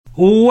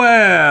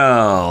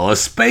Well, a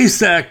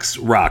SpaceX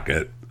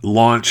rocket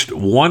launched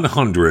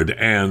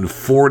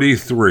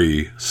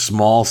 143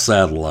 small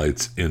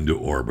satellites into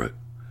orbit.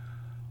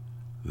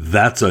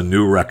 That's a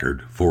new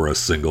record for a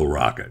single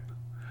rocket.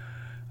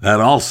 That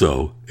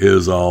also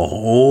is a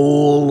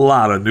whole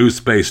lot of new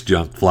space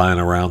junk flying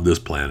around this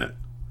planet.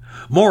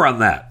 More on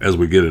that as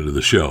we get into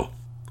the show.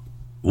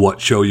 What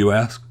show, you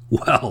ask?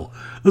 Well,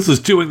 this is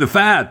Chewing the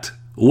Fat.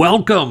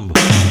 Welcome.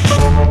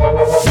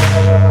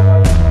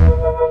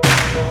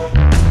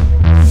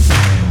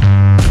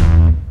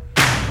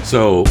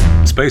 So,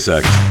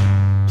 SpaceX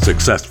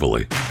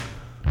successfully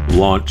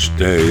launched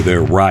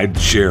their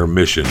rideshare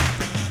mission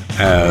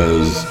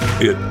as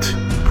it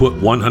put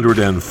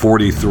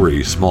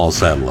 143 small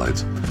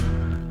satellites,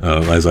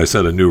 as I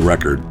said, a new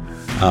record,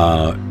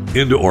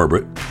 into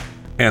orbit,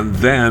 and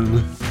then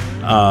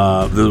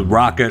the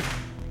rocket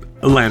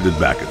landed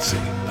back at sea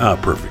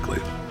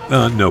perfectly.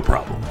 No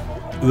problem.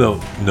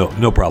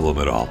 No problem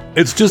at all.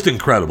 It's just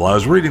incredible. I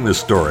was reading this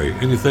story,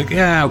 and you think,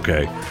 yeah,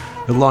 okay,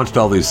 it launched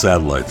all these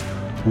satellites.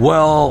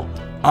 Well,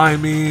 I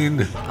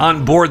mean,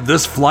 on board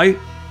this flight,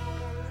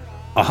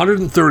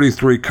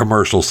 133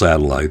 commercial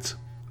satellites,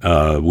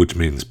 which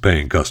means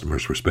paying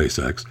customers for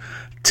SpaceX,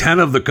 10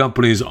 of the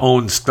company's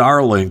own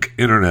Starlink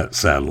internet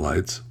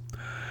satellites.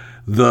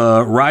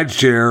 The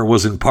rideshare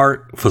was in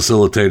part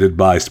facilitated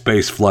by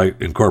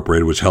Spaceflight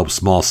Incorporated, which helps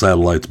small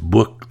satellites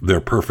book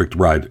their perfect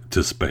ride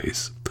to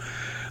space.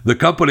 The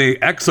company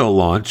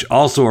ExoLaunch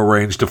also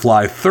arranged to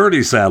fly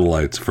 30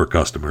 satellites for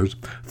customers.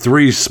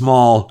 3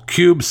 small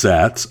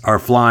CubeSats are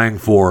flying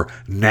for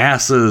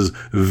NASA's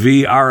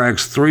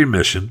VRX-3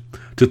 mission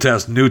to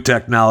test new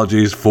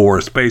technologies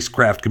for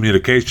spacecraft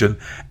communication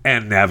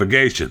and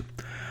navigation.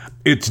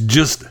 It's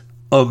just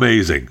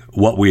amazing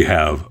what we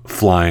have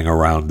flying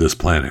around this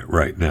planet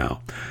right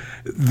now.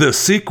 The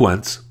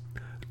sequence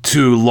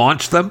to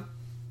launch them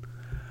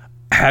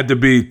had to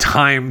be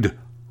timed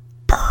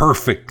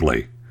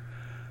perfectly.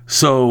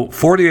 So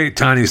 48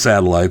 tiny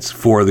satellites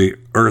for the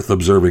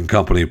Earth-observing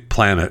company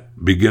Planet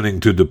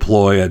beginning to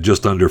deploy at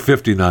just under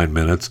 59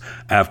 minutes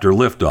after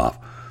liftoff.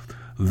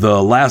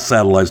 The last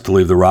satellites to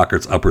leave the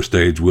rocket's upper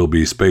stage will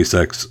be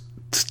SpaceX's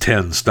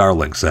 10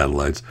 Starlink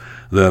satellites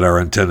that are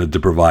intended to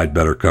provide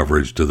better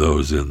coverage to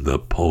those in the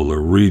polar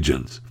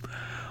regions.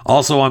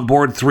 Also on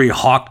board, 3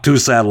 Hawk 2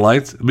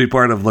 satellites will be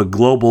part of the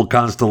global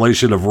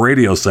constellation of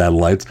radio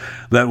satellites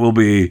that will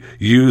be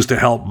used to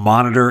help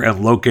monitor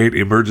and locate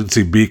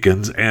emergency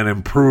beacons and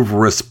improve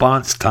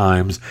response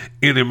times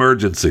in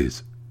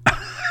emergencies.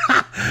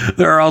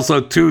 There are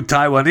also 2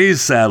 Taiwanese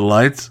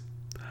satellites,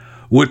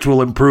 which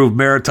will improve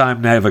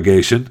maritime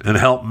navigation and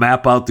help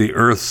map out the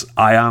Earth's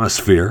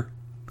ionosphere.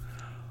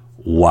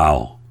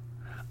 Wow.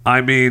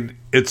 I mean,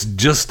 it's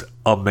just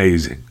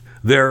amazing.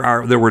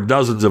 There were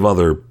dozens of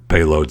other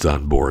payloads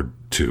on board,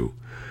 too,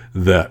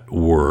 that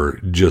were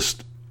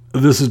just,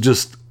 this is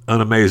just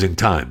an amazing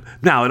time.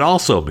 Now, it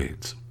also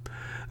means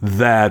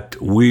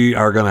that we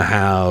are going to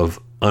have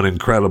an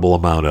incredible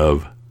amount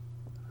of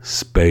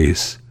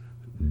space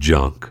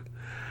junk.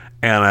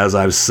 And as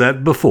I've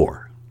said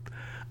before,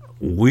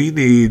 we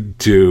need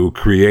to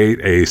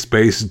create a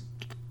space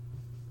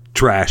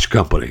trash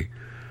company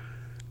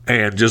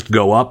and just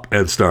go up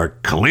and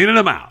start cleaning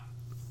them out.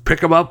 Pick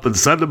them up and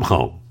send them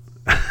home.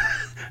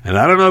 And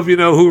I don't know if you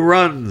know who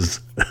runs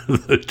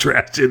the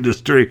trash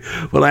industry,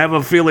 but I have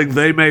a feeling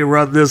they may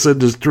run this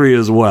industry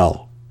as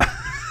well.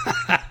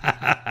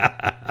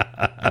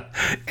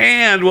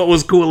 And what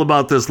was cool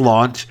about this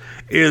launch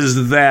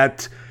is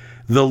that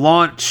the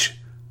launch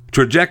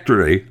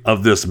trajectory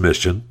of this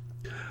mission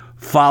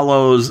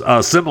follows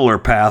a similar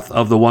path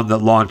of the one that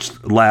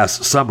launched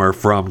last summer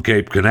from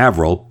Cape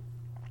Canaveral.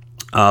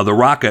 The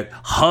rocket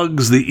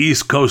hugs the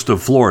east coast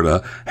of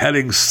Florida,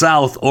 heading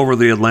south over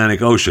the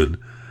Atlantic Ocean,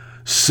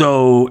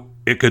 so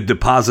it could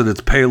deposit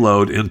its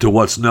payload into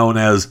what's known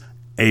as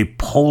a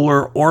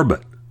polar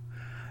orbit.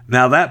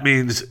 Now, that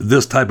means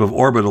this type of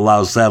orbit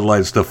allows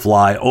satellites to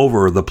fly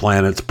over the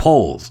planet's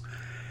poles.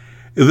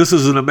 This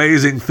is an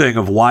amazing thing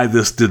of why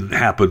this didn't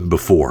happen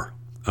before,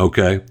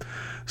 okay?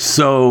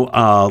 So,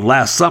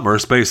 last summer,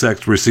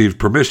 SpaceX received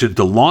permission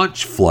to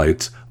launch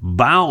flights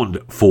bound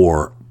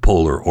for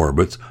polar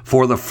orbits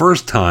for the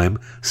first time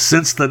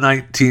since the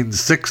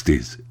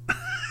 1960s.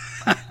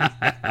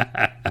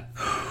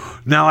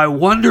 Now, I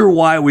wonder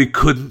why we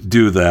couldn't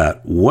do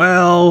that.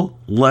 Well,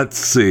 let's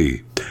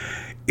see.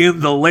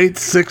 In the late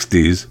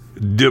 60s,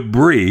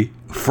 debris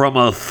from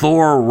a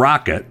Thor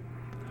rocket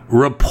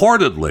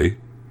reportedly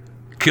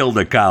killed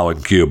a cow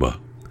in Cuba.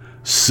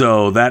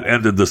 So that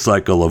ended the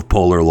cycle of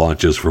polar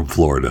launches from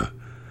Florida.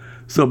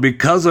 So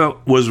because it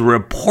was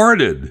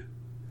reported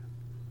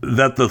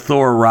that the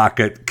Thor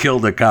rocket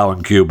killed a cow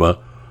in Cuba,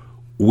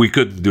 we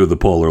couldn't do the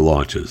polar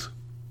launches.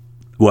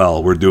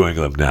 Well, we're doing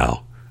them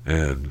now.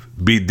 And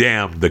be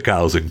damned the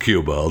cows in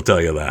Cuba, I'll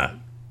tell you that.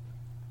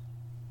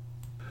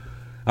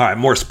 All right,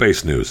 more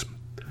space news.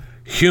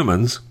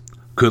 Humans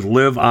could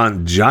live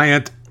on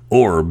giant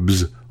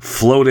orbs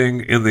floating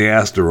in the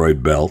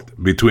asteroid belt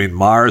between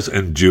Mars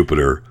and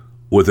Jupiter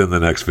within the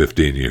next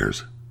 15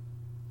 years.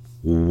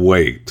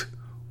 Wait,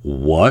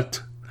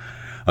 what?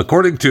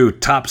 According to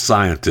top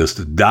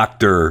scientist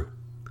Dr.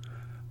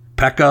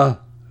 Pekka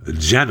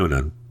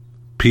Jannunen,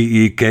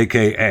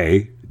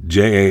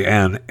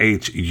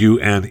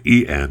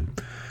 Pekka-Janhunen,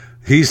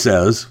 he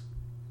says,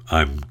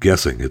 I'm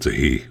guessing it's a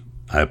he,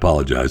 I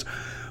apologize,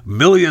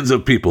 millions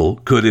of people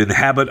could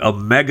inhabit a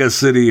mega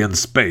city in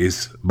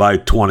space by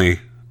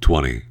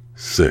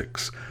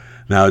 2026.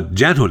 Now,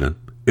 Janhunen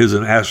is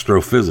an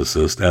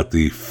astrophysicist at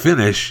the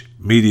Finnish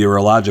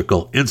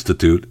Meteorological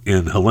Institute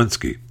in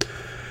Helsinki.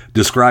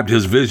 Described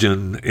his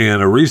vision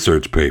in a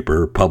research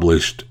paper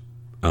published,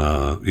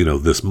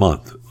 this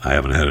month. I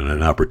haven't had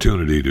an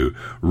opportunity to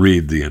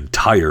read the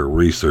entire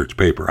research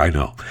paper, I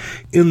know.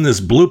 In this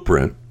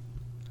blueprint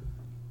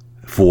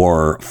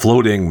for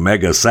floating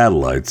mega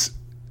satellites,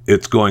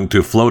 it's going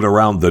to float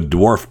around the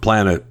dwarf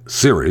planet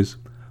Ceres,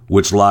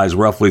 which lies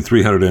roughly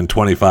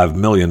 325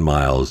 million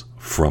miles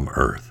from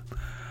Earth.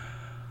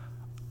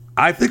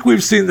 I think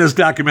we've seen this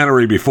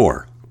documentary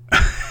before,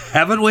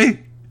 haven't we?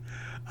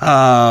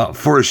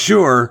 For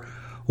sure.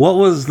 What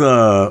was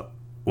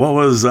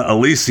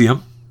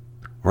Elysium,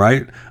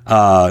 right?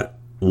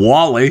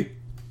 Wall-E.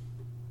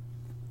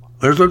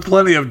 There's been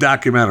plenty of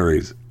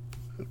documentaries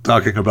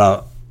talking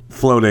about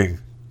floating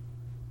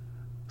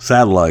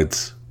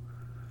satellites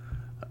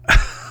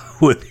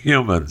with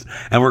humans.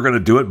 And we're going to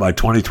do it by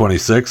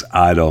 2026?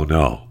 I don't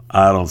know.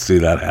 I don't see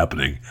that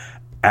happening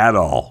at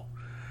all.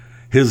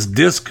 His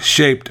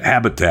disc-shaped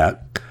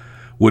habitat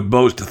would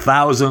boast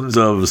thousands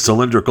of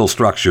cylindrical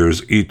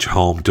structures, each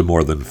home to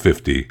more than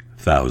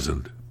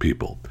 50,000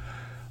 people.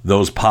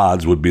 Those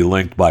pods would be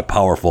linked by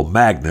powerful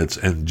magnets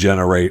and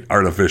generate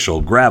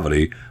artificial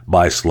gravity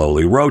by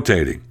slowly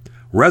rotating.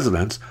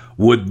 Residents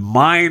would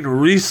mine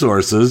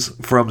resources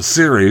from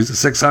Ceres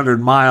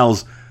 600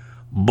 miles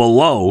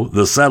below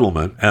the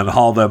settlement and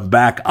haul them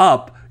back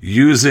up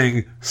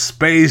using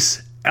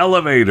space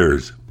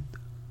elevators.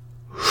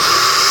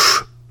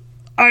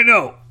 I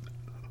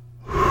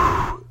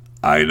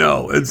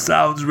know, it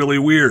sounds really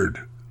weird,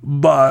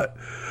 but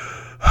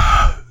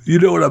you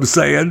know what I'm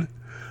saying?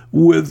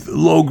 With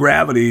low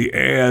gravity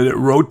and it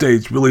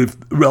rotates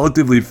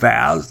relatively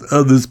fast,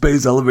 the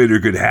space elevator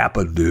could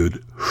happen,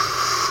 dude.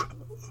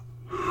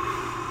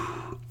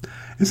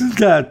 Isn't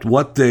that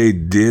what they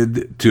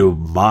did to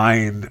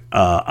mine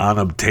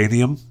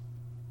unobtainium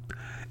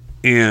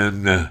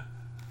in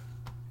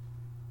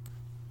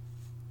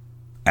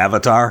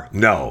Avatar?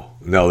 No,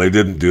 they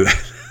didn't do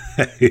that.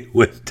 They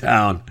went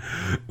down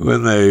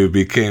when they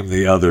became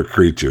the other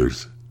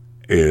creatures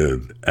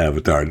in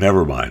Avatar.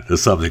 Never mind.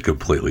 It's something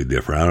completely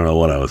different. I don't know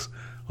what I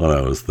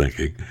was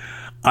thinking.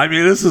 I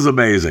mean, this is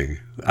amazing.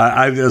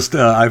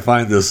 I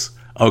find this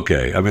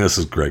okay. I mean, this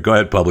is great. Go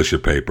ahead, publish a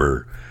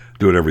paper,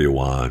 do whatever you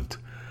want.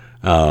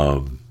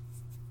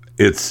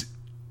 It's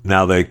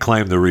now they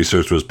claim the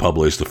research was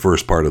published the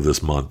first part of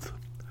this month,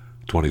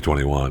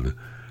 2021.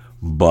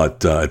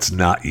 But it's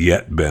not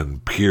yet been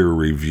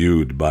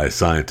peer-reviewed by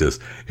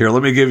scientists. Here,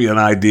 let me give you an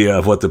idea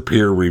of what the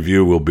peer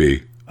review will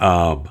be.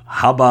 How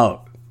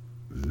about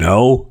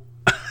no?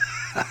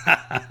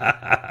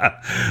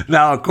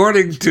 Now,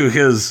 according to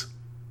his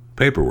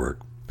paperwork,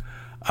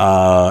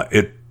 they're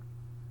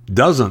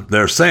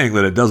saying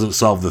that it doesn't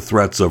solve the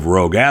threats of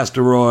rogue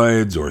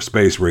asteroids or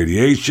space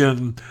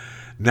radiation.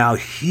 Now,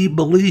 he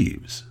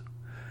believes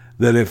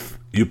that if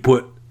you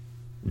put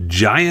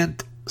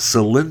giant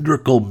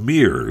cylindrical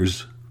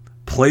mirrors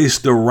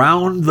placed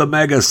around the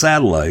mega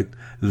satellite,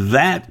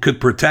 that could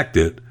protect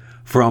it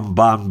from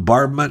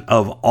bombardment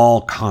of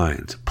all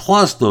kinds.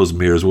 Plus, those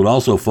mirrors would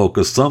also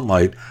focus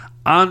sunlight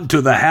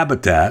onto the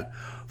habitat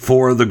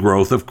for the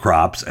growth of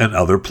crops and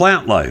other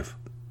plant life.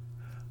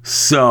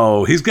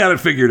 So he's got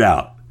it figured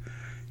out.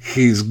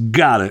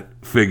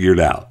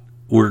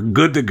 We're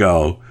good to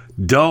go.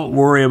 Don't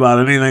worry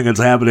about anything that's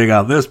happening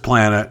on this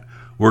planet.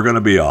 We're going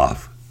to be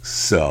off.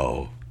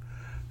 So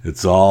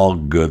it's all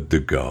good to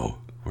go.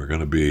 We're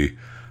going to be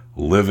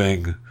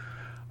living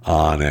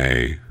on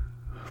a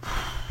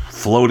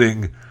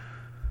floating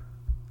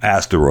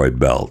asteroid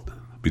belt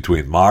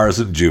between Mars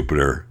and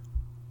Jupiter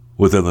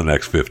within the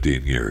next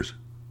 15 years.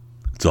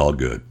 It's all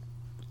good.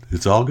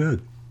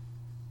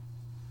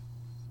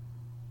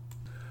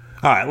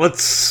 All right,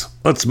 let's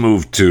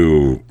move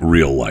to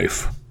real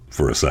life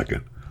for a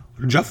second.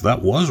 Jeff,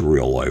 that was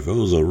real life. It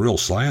was a real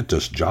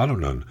scientist,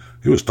 Jonathan.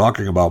 He was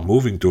talking about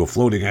moving to a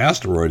floating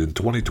asteroid in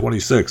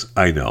 2026.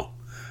 I know.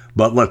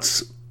 But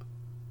let's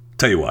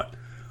tell you what.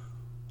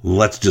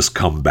 Let's just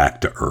come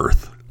back to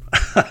Earth.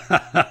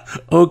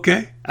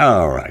 Okay?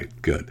 All right,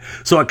 good.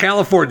 So a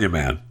California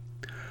man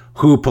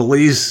who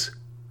police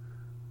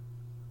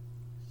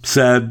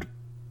said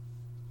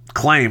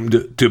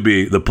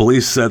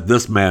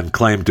this man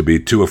claimed to be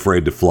too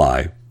afraid to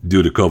fly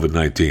due to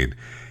COVID-19,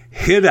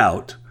 hid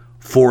out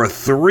for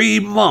 3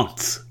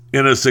 months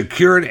in a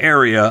secured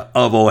area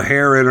of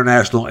O'Hare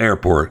International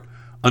Airport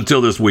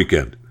until this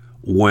weekend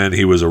when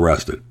he was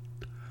arrested.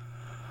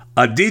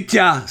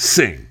 Aditya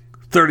Singh,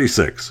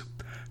 36,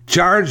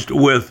 charged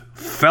with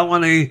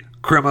felony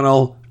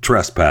criminal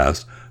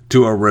trespass,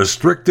 to a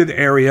restricted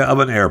area of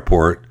an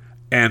airport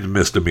and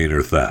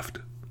misdemeanor theft.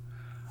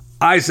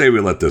 I say we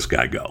let this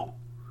guy go.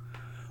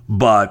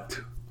 But,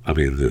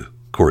 the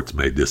courts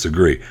may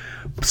disagree.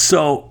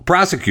 So,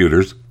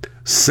 prosecutors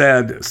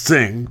said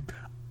Singh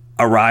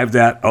arrived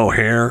at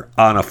O'Hare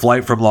on a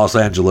flight from Los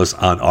Angeles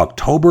on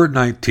October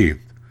 19th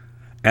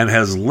and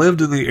has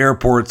lived in the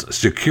airport's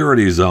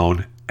security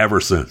zone ever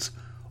since,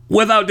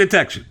 without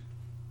detection.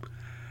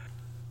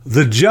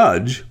 The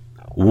judge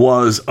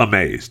was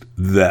amazed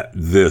that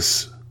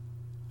this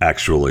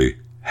actually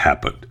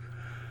happened.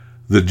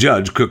 The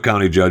judge, Cook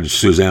County Judge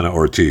Susanna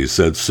Ortiz,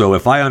 said, "So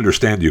if I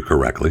understand you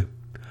correctly,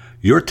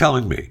 you're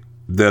telling me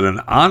that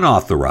an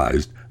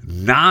unauthorized,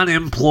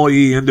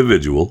 non-employee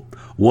individual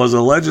was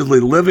allegedly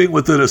living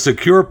within a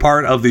secure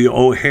part of the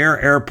O'Hare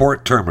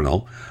Airport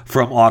terminal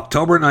from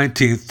October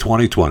 19th,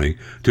 2020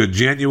 to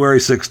January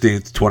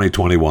 16th,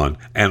 2021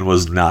 and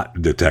was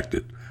not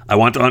detected. I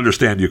want to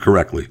understand you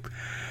correctly.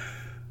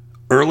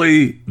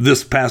 Early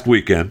this past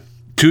weekend,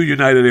 2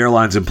 United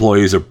Airlines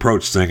employees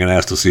approached Singh and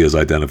asked to see his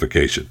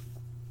identification.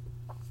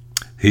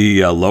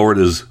 He lowered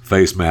his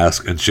face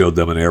mask and showed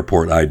them an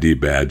airport ID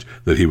badge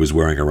that he was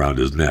wearing around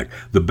his neck.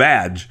 The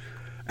badge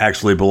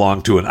actually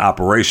belonged to an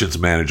operations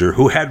manager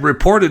who had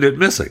reported it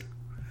missing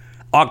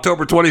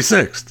October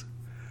 26th.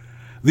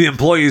 The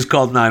employees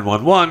called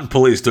 911,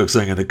 police took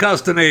Singh into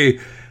custody,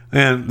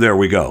 and there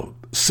we go.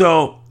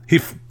 So he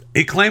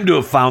claimed to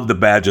have found the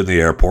badge in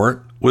the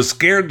airport, was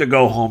scared to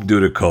go home due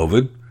to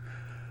COVID,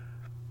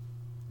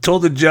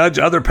 told the judge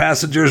other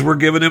passengers were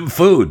giving him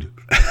food.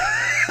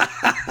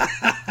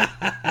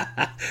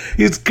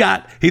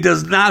 He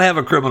does not have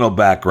a criminal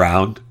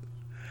background.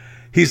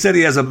 He said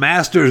he has a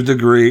master's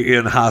degree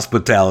in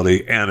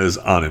hospitality and is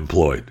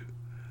unemployed.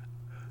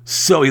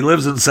 So he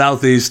lives in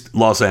Southeast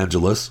Los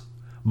Angeles,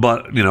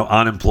 but,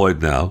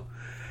 unemployed now.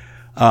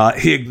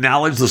 He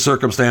acknowledged the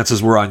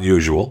circumstances were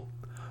unusual,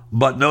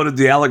 but noted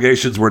the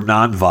allegations were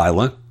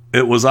nonviolent.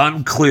 It was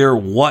unclear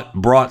what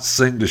brought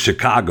Singh to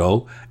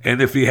Chicago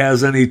and if he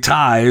has any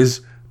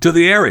ties to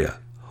the area.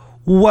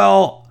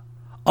 Well,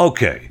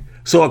 okay.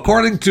 So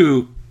according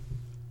to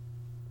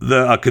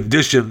a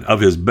condition of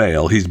his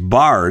bail, he's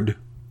barred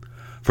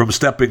from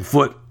stepping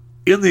foot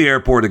in the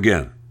airport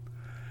again.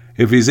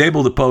 If he's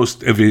able to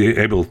post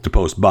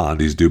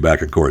bond, he's due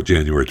back in court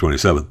January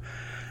 27th.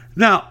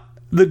 Now,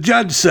 the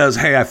judge says,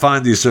 hey, I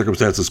find these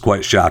circumstances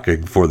quite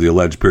shocking for the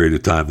alleged period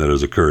of time that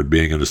has occurred,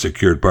 being in a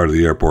secured part of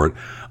the airport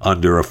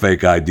under a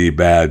fake ID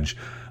badge,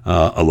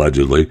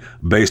 allegedly,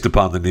 based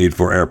upon the need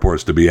for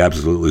airports to be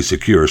absolutely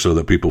secure so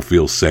that people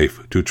feel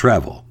safe to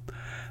travel.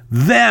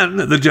 Then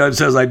the judge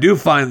says, I do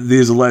find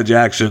these alleged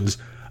actions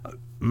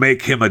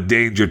make him a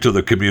danger to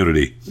the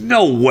community.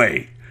 No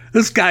way.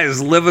 This guy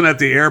is living at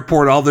the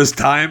airport all this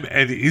time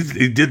and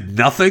he did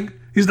nothing.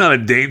 He's not a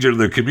danger to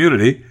the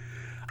community.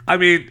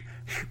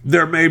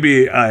 There may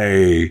be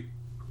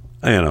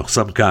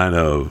some kind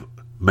of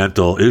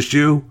mental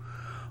issue,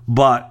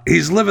 but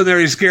he's living there.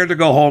 He's scared to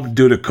go home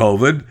due to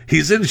COVID.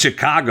 He's in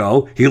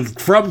Chicago. He's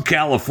from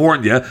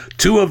California,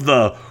 2 of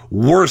the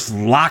worst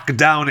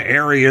lockdown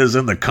areas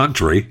in the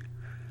country,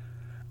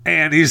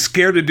 and he's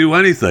scared to do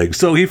anything.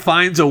 So he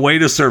finds a way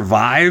to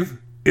survive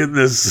in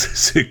this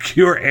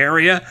secure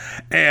area,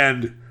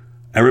 and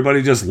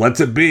everybody just lets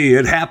it be.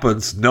 It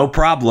happens. No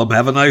problem.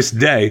 Have a nice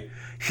day.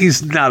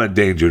 He's not a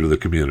danger to the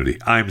community.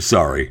 I'm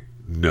sorry.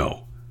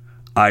 No.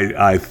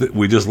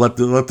 We just let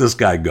this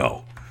guy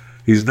go.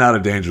 He's not a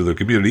danger to the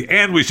community.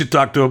 And we should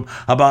talk to him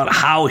about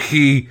how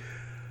he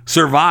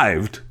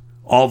survived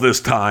all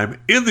this time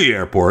in the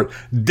airport,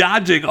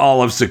 dodging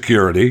all of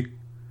security.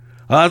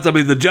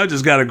 The judge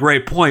has got a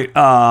great point.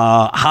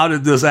 How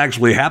did this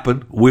actually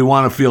happen? We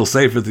want to feel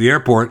safe at the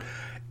airport.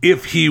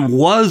 If he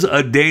was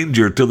a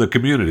danger to the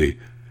community,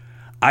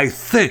 I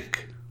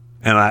think,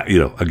 and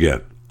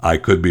I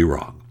could be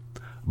wrong,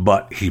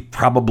 but he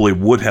probably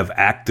would have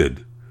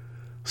acted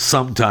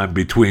sometime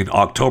between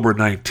October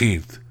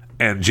 19th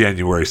and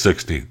January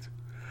 16th.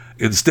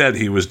 Instead,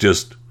 he was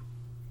just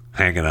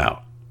hanging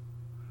out.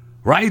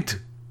 Right?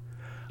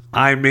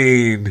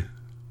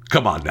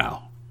 Come on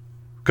now.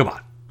 Come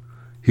on.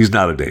 He's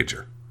not a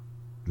danger.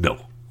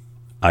 No,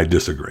 I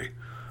disagree.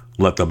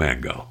 Let the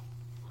man go.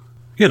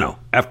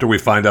 After we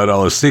find out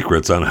all his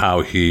secrets on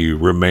how he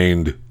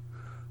remained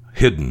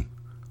hidden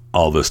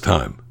all this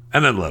time.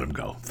 And then let him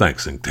go.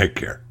 Thanks and take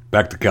care.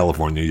 Back to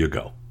California you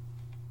go.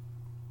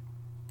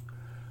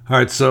 All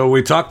right, so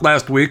we talked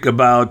last week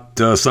about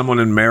someone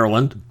in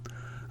Maryland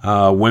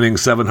winning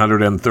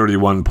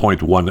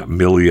 $731.1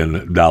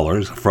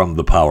 million from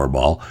the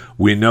Powerball.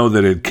 We know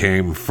that it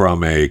came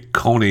from a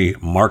Coney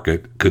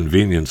Market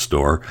convenience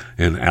store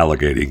in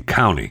Allegheny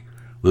County.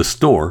 The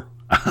store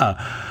gets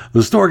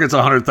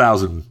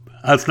 $100,000.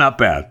 That's not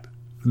bad.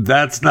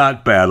 That's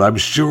not bad. I'm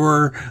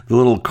sure the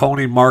little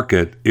Coney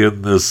Market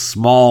in this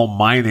small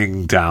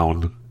mining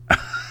town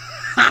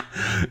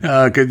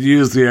could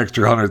use the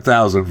extra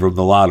 $100,000 from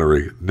the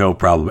lottery. No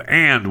problem.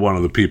 And one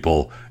of the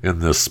people in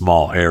this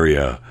small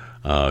area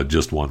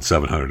just won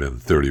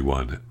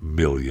 $731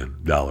 million.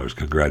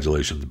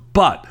 Congratulations.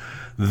 But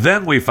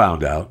Then we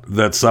found out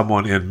that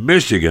someone in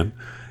Michigan,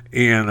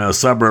 in a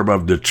suburb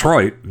of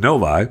Detroit,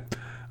 Novi,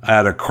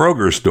 at a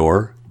Kroger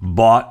store,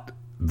 bought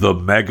the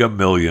Mega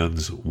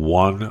Millions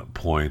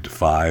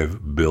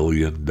 $1.5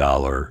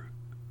 billion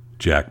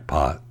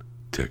jackpot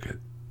ticket.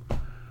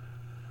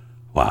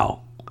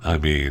 Wow. I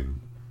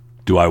mean,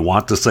 do I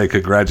want to say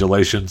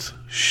congratulations?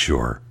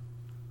 Sure.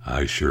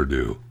 I sure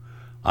do.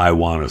 I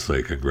want to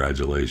say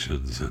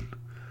congratulations, and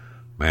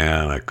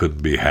man, I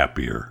couldn't be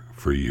happier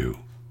for you.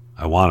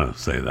 I want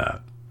to say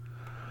that.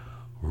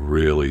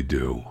 Really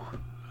do.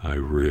 I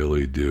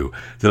really do.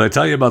 Did I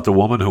tell you about the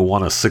woman who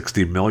won a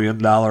 $60 million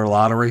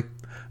lottery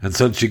and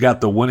said she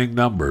got the winning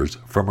numbers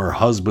from her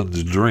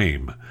husband's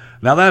dream?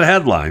 Now, that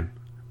headline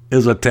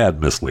is a tad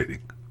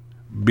misleading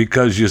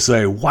because you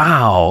say,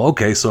 wow,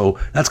 okay, so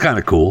that's kind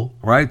of cool,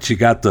 right? She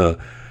got the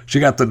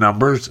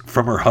numbers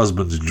from her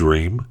husband's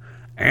dream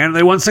and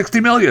they won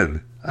 $60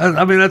 million.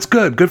 I mean, that's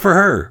good. Good for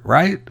her,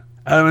 right?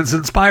 I mean, it's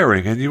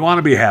inspiring and you want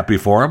to be happy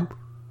for him,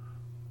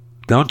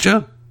 don't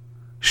you?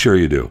 Sure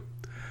you do.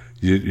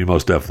 You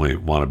most definitely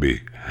want to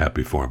be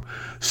happy for him.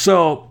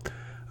 So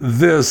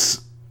this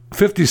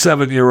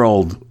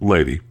 57-year-old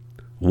lady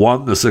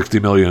won the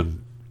 $60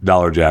 million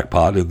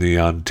jackpot in the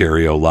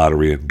Ontario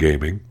Lottery and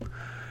Gaming.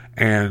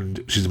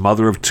 And she's a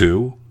mother of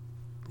two,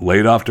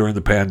 laid off during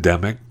the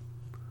pandemic,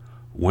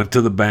 went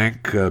to the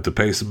bank to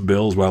pay some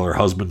bills while her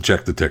husband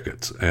checked the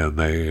tickets. And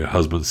the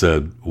husband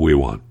said, we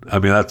won. I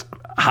mean, that's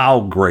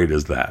how great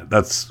is that?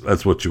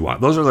 That's what you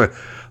want. Those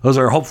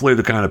are hopefully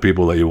the kind of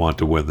people that you want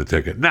to win the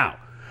ticket. Now,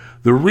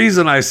 the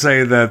reason I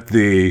say that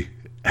the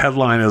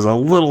headline is a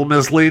little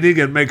misleading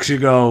and makes you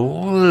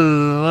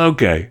go,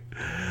 okay.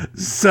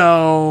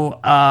 So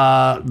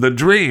the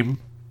dream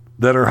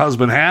that her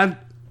husband had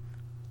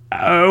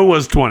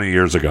was 20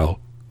 years ago.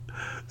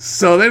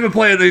 So they've been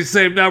playing these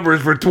same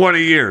numbers for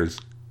 20 years.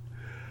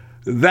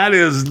 That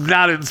is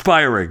not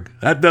inspiring.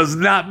 That does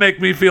not make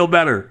me feel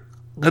better.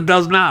 It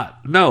does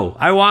not. No,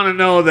 I want to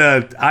know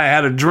that I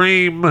had a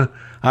dream.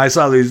 I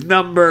saw these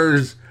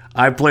numbers.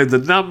 I played the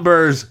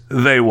numbers.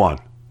 They won.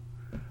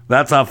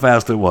 That's how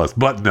fast it was.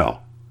 But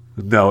no,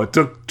 it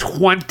took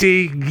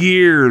 20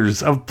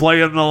 years of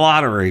playing the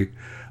lottery,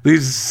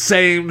 these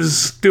same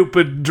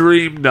stupid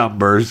dream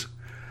numbers,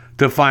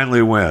 to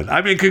finally win.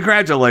 I mean,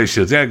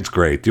 congratulations. Yeah, it's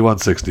great. You won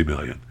 $60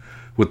 million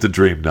with the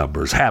dream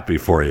numbers. Happy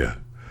for you.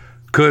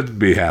 Couldn't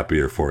be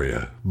happier for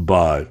you.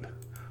 But,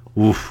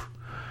 oof,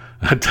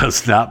 that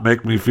does not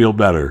make me feel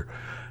better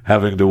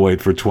having to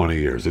wait for 20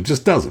 years. It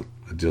just doesn't.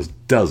 It just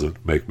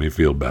doesn't make me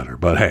feel better.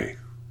 But hey,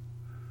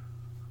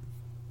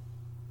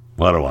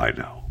 what do I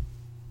know?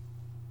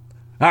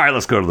 All right,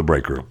 let's go to the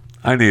break room.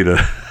 I need a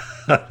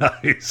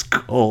ice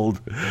cold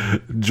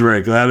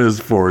drink. That is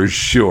for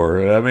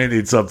sure. I may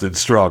need something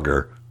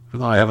stronger.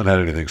 No, I haven't had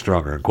anything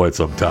stronger in quite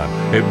some time.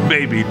 It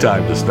may be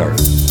time to start.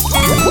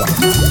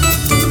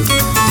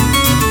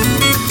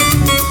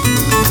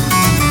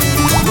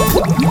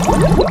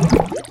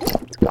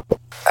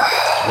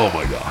 Oh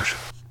my gosh.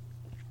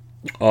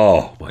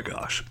 Oh my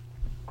gosh.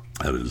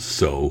 That is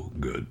so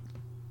good.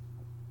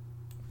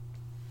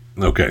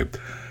 Okay.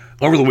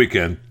 Over the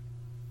weekend,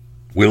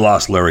 we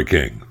lost Larry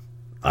King.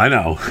 I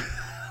know.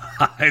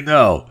 I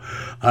know.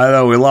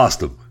 We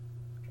lost him.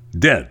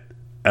 Dead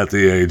at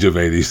the age of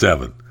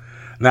 87.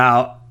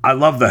 Now, I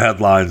love the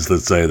headlines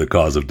that say the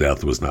cause of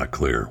death was not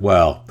clear.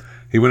 Well,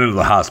 he went into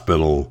the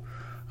hospital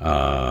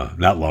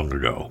not long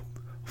ago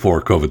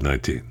for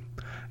COVID-19.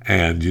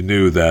 And you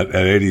knew that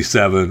at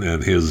 87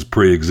 and his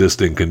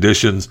pre-existing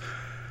conditions,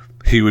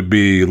 he would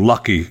be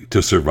lucky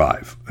to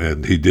survive.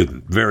 And he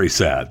didn't. Very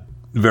sad.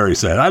 Very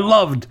sad. I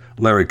loved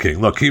Larry King.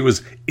 Look, he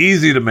was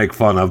easy to make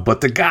fun of,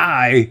 but the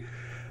guy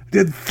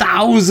did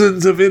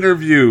thousands of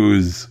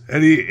interviews.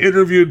 And he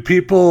interviewed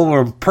people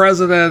from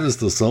presidents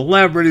to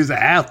celebrities to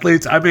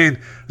athletes. I mean,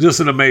 just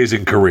an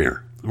amazing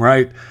career,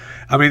 right?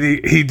 I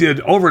mean, he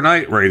did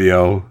overnight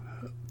radio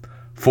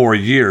for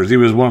years. He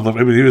was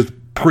he was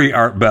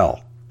pre-Art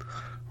Bell.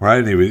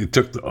 Right, and he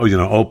took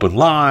Open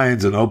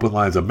Lines and Open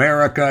Lines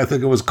America, I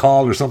think it was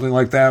called, or something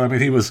like that. I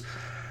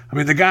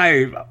mean, the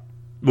guy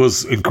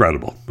was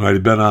incredible. Right,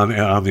 he'd been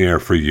on the air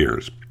for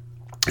years.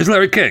 He's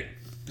Larry King.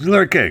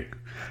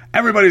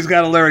 Everybody's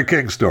got a Larry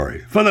King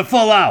story for the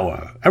full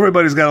hour.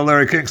 Everybody's got a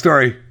Larry King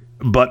story,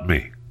 but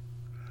me.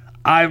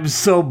 I'm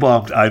so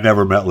bummed I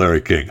never met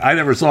Larry King. I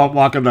never saw him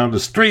walking down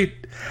the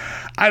street.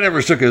 I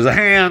never shook his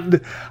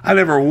hand. I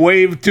never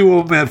waved to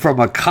him from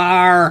a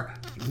car.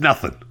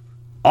 Nothing.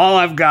 All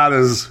I've got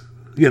is,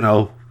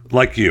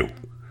 like you,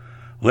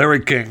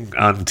 Larry King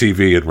on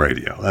TV and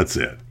radio. That's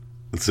it.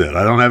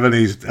 I don't have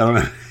any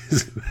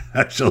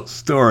special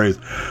stories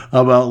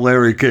about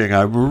Larry King.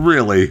 I'm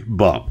really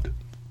bummed.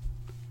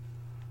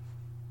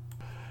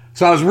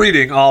 So I was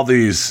reading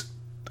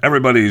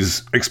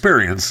everybody's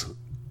experience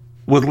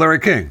with Larry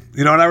King.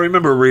 And I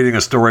remember reading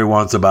a story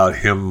once about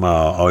him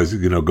always,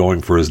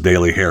 going for his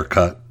daily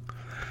haircut.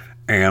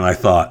 And I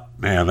thought,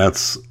 man,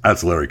 that's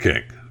Larry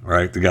King.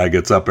 Right? The guy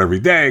gets up every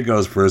day,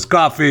 goes for his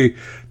coffee,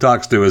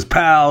 talks to his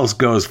pals,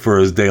 goes for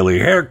his daily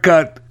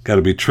haircut, got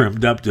to be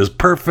trimmed up just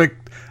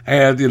perfect,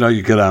 And,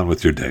 you get on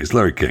with your days.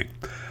 Larry King.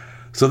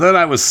 So then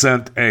I was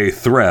sent a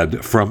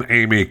thread from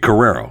Amy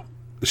Carrero.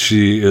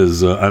 She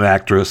is an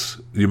actress.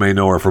 You may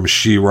know her from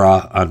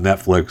She-Ra on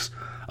Netflix,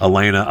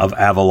 Elena of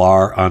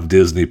Avalar on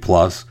Disney+.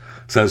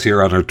 Says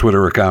here on her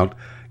Twitter account,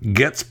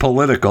 gets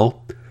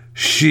political,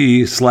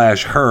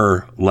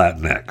 she/her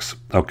Latinx.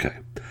 Okay.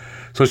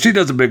 So she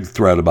does a big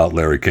thread about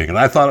Larry King, and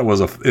I thought it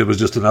was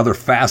just another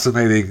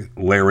fascinating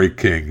Larry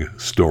King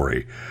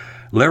story.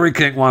 Larry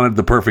King wanted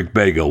the perfect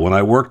bagel. When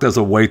I worked as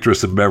a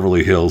waitress in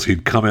Beverly Hills,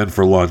 he'd come in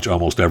for lunch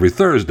almost every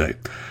Thursday.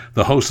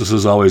 The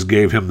hostesses always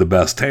gave him the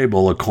best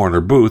table, a corner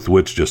booth,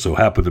 which just so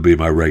happened to be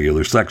my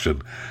regular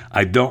section.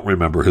 I don't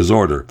remember his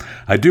order.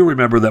 I do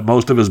remember that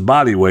most of his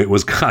body weight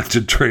was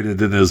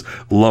concentrated in his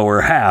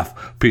lower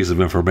half, piece of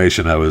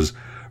information I was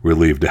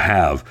relieved to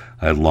have.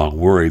 I had long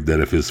worried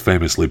that if his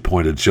famously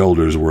pointed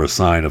shoulders were a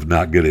sign of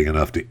not getting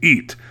enough to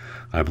eat.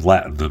 I'm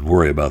Latin and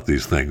worry about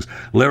these things.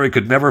 Larry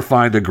could never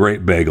find a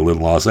great bagel in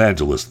Los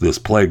Angeles. This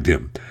plagued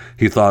him.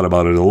 He thought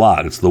about it a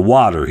lot. It's the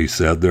water, he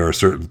said. There are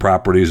certain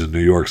properties in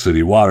New York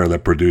City water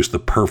that produce the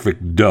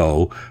perfect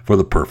dough for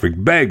the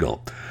perfect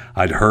bagel.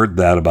 I'd heard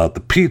that about the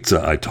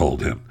pizza, I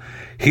told him.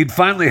 He'd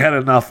finally had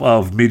enough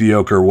of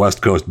mediocre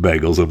West Coast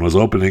bagels and was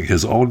opening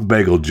his own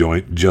bagel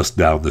joint just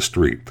down the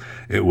street.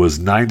 It was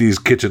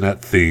 90s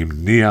kitchenette themed,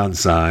 neon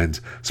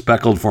signs,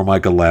 speckled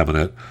Formica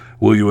laminate.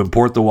 Will you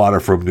import the water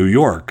from New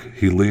York?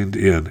 He leaned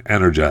in,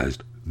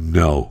 energized.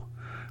 No.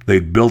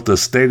 They'd built a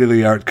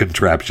state-of-the-art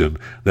contraption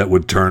that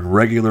would turn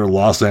regular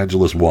Los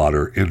Angeles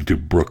water into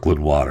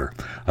Brooklyn water.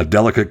 A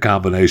delicate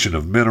combination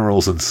of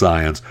minerals and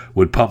science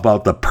would pump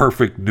out the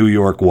perfect New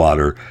York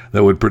water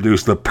that would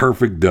produce the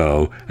perfect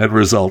dough and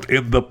result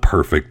in the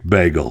perfect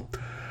bagel.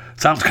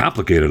 Sounds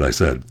complicated, I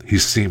said. He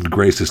seemed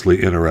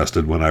graciously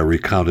interested when I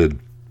recounted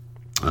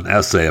an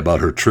essay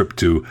about a trip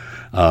to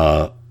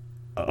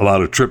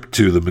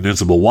the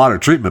municipal water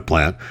treatment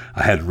plant.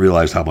 I hadn't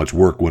realized how much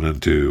work went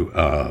into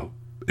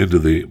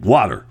the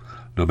water,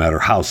 no matter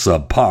how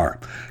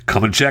subpar.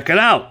 Come and check it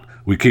out.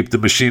 We keep the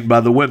machine by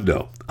the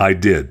window. I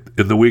did.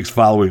 In the weeks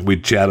following,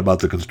 we'd chat about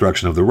the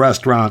construction of the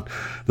restaurant.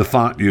 The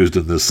font used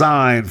in the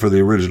sign for the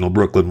original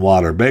Brooklyn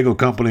Water Bagel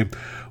Company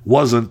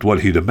wasn't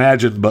what he'd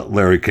imagined, but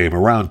Larry came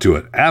around to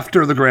it.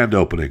 After the grand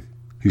opening,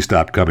 he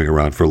stopped coming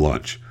around for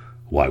lunch.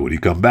 Why would he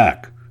come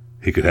back?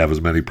 He could have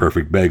as many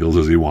perfect bagels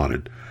as he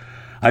wanted.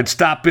 I'd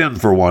stop in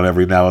for one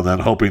every now and then,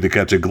 hoping to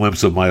catch a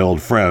glimpse of my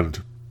old friend.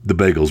 The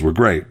bagels were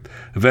great.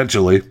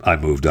 Eventually, I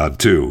moved on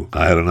too.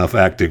 I had enough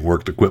acting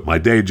work to quit my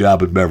day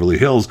job in Beverly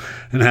Hills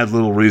and had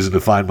little reason to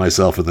find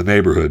myself in the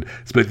neighborhood.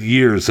 It's been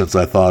years since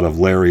I thought of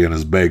Larry and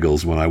his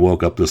bagels. When I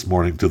woke up this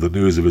morning to the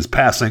news of his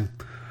passing,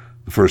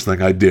 the first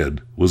thing I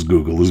did was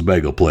Google his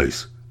bagel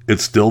place.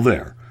 It's still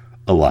there,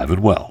 alive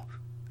and well,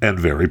 and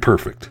very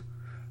perfect.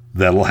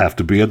 That'll have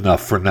to be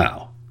enough for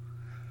now.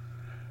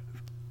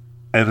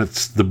 And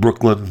it's the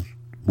Brooklyn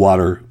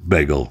Water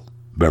Bagel,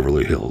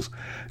 Beverly Hills.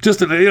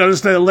 Just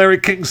a Larry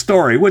King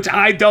story, which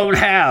I don't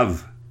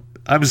have.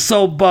 I'm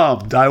so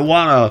bummed.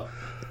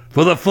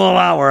 For the full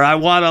hour, I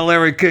want a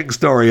Larry King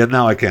story, and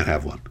now I can't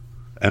have one.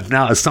 And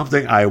now it's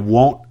something I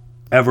won't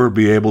ever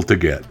be able to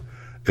get,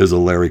 is a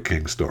Larry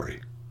King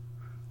story.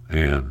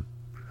 And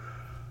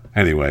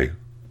anyway,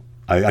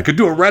 I could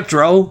do a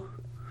retro.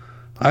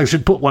 I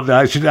should put one.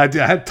 I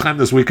had time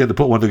this weekend to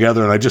put one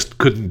together, and I just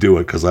couldn't do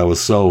it because I was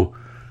so.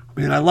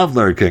 I love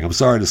Larry King. I'm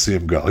sorry to see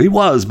him go. He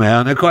was,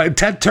 man.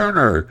 Ted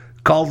Turner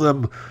called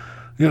him,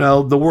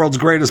 the world's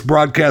greatest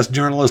broadcast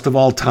journalist of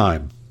all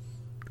time.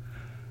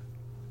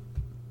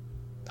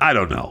 I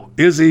don't know.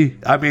 Is he?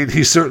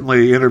 He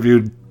certainly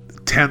interviewed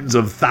tens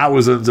of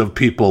thousands of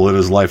people in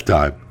his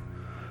lifetime.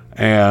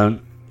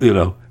 And,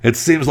 it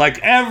seems like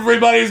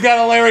everybody's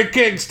got a Larry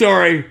King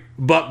story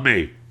but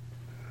me.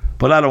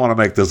 But I don't want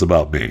to make this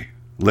about me.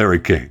 Larry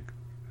King,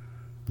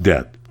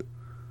 dead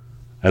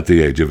at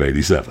the age of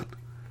 87.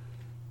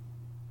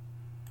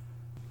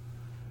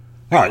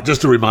 All right,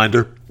 just a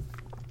reminder,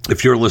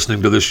 if you're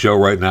listening to this show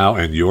right now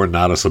and you're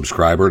not a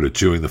subscriber to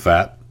Chewing the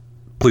Fat,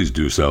 please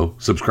do so.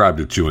 Subscribe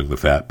to Chewing the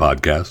Fat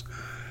podcast.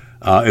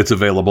 It's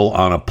available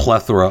on a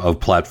plethora of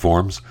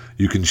platforms.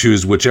 You can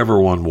choose whichever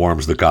one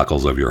warms the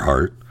cockles of your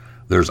heart.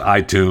 There's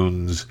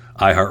iTunes,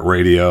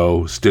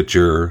 iHeartRadio,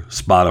 Stitcher,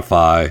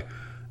 Spotify,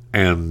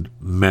 and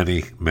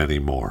many, many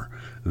more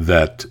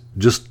that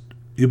just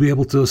you'll be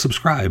able to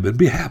subscribe and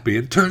be happy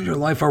and turn your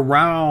life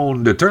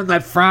around, turn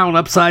that frown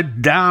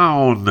upside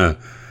down.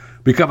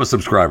 Become a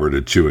subscriber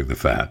to Chewing the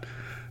Fat.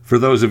 For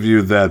those of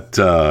you that,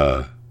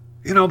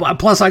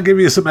 plus I give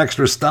you some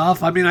extra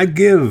stuff. I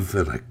give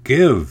and I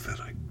give and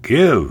I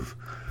give.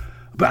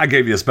 But I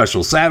gave you a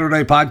special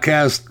Saturday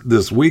podcast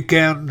this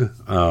weekend,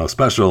 a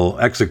special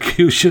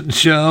execution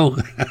show.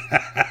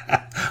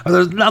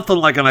 There's nothing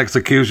like an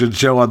execution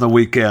show on the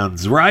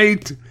weekends,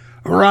 right?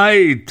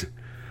 Right.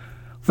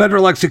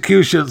 Federal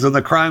executions and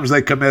the crimes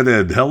they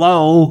committed.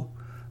 Hello?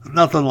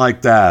 Nothing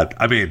like that.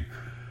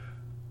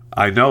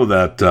 I know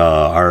that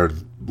our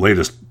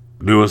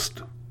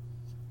newest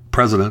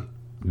president,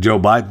 Joe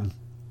Biden,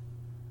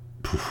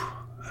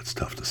 that's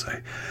tough to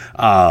say,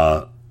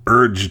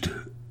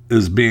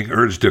 being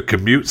urged to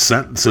commute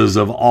sentences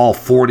of all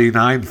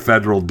 49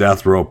 federal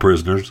death row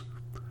prisoners.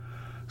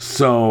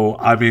 So,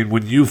 I mean,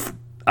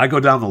 I go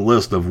down the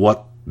list of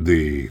what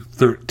the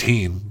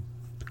 13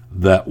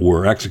 that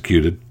were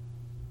executed,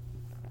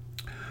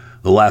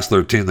 the last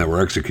 13 that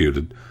were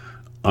executed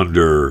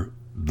under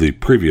the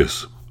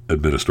previous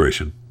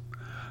administration,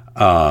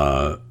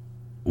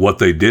 what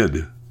they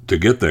did to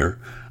get there,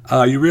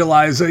 you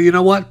realize, you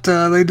know what,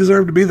 they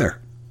deserve to be there.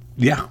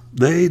 Yeah,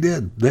 they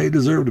did. They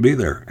deserve to be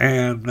there.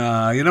 And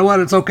you know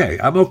what, it's okay.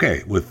 I'm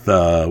okay with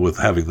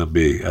having them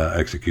be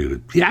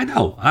executed. Yeah, I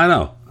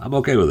know. I'm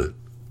okay with it.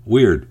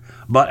 Weird.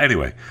 But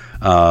anyway,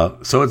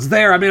 so it's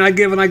there. I mean, I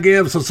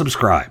give, so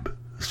subscribe.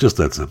 It's just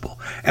that simple.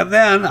 And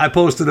then I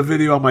posted a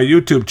video on my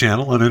YouTube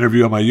channel, an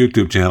interview on my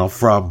YouTube channel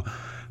from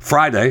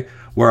Friday,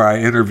 where I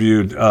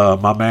interviewed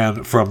my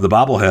man from the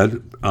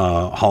Bobblehead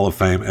Hall of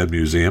Fame and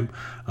Museum.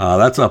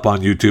 That's up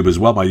on YouTube as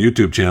well, my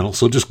YouTube channel.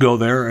 So just go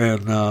there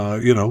and,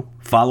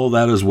 follow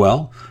that as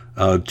well.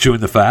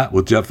 Chewing the Fat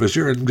with Jeff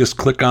Fisher, and just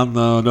click on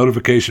the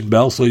notification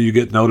bell so you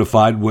get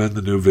notified when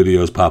the new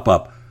videos pop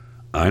up.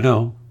 I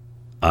know.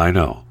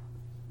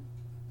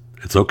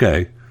 It's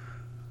okay.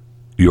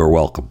 You're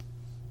welcome.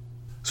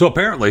 So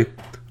apparently,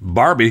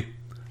 Barbie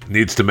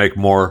needs to make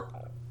more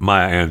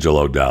Maya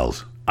Angelou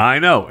dolls. I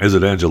know. Is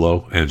it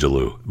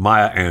Angelou?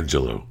 Maya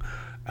Angelou.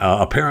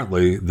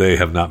 Apparently, they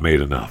have not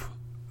made enough.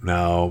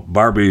 Now,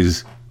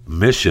 Barbie's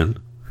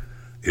mission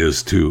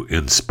is to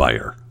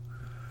inspire.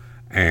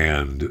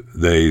 And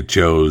they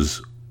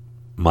chose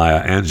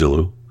Maya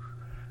Angelou.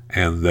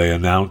 And they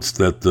announced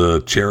that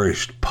the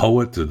cherished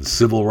poet and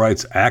civil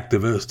rights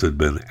activist had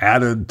been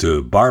added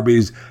to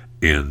Barbie's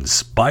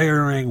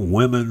Inspiring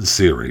Women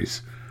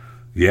series.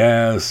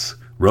 Yes,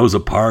 Rosa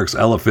Parks,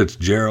 Ella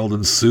Fitzgerald,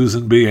 and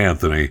Susan B.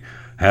 Anthony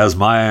has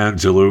Maya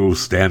Angelou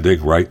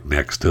standing right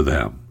next to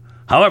them.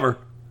 However,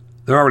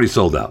 they're already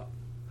sold out.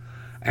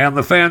 And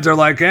the fans are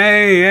like,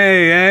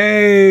 hey,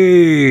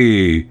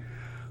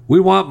 we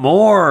want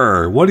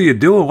more. What are you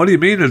doing? What do you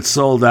mean it's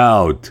sold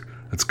out?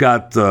 It's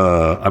got,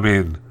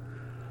 apparently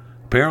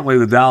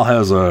the doll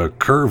has a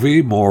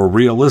curvy, more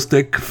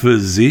realistic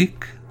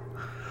physique.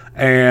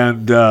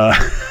 And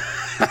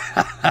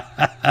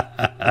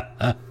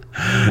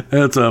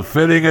it's a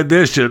fitting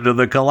addition to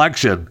the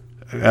collection.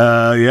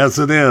 Yes,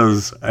 it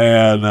is.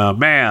 And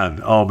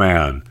man,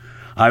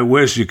 I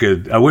wish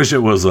it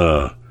was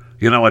a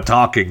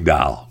talking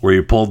doll where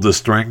you pulled the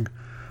string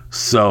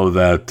so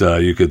that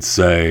you could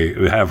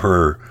have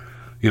her,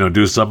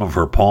 do some of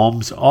her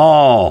poems.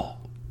 Oh,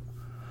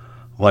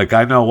 like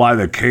I Know Why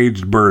the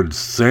Caged Bird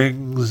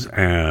Sings,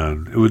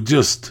 and it would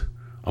just,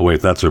 oh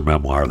wait, that's her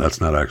memoir. That's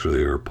not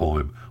actually her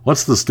poem.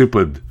 What's the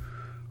stupid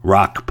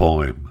rock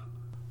poem?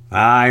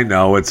 I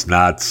know it's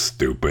not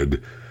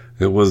stupid.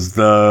 It was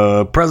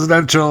the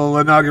presidential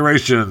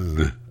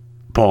inauguration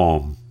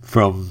poem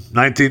from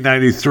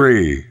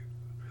 1993.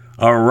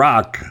 A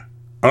rock,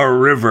 a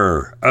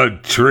river, a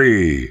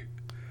tree.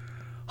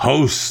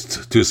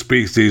 Host to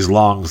species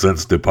long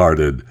since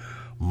departed,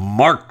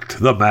 marked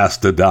the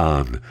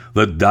mastodon,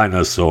 the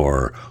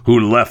dinosaur, who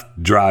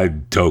left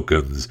dried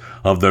tokens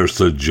of their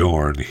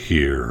sojourn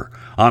here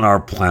on our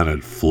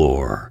planet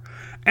floor.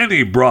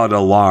 Any broad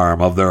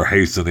alarm of their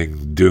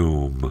hastening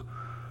doom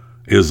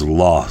is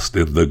lost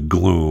in the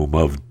gloom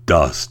of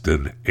dust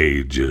and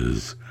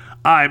ages.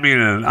 I mean,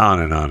 and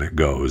on it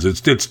goes.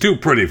 It's too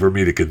pretty for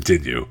me to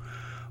continue.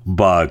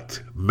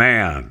 But,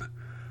 man,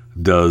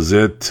 does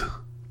it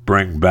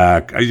bring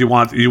back...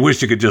 You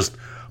wish you could just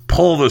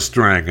pull the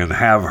string and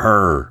have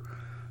her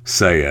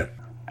say it.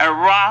 A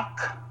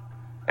rock,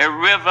 a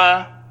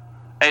river,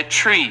 a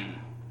tree.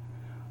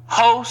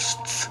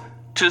 Hosts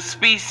to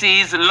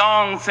species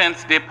long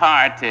since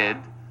departed,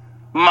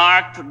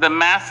 marked the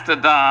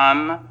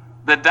mastodon,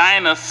 the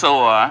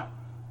dinosaur,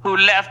 who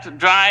left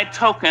dry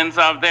tokens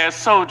of their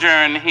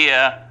sojourn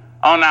here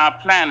on our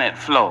planet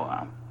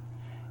floor.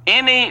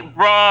 Any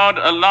broad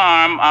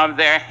alarm of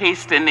their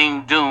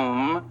hastening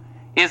doom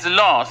is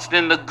lost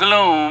in the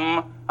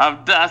gloom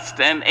of dust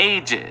and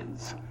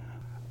ages.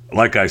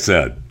 Like I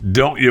said,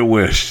 don't you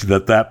wish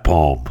that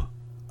poem,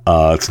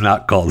 it's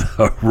not called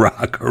A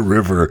Rock, a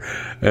River,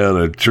 and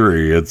a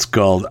Tree. It's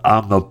called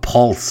On the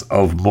Pulse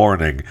of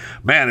Morning.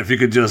 Man, if you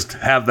could just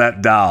have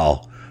that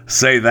doll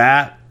say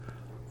that,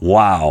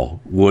 wow,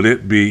 would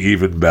it be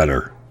even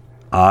better?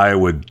 I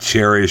would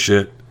cherish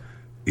it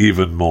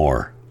even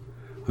more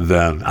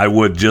than I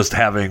would just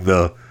having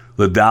the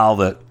doll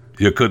that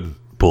you couldn't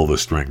pull the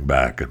string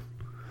back and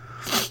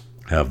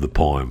have the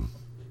poem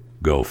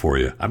go for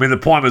you. I mean, the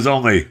poem is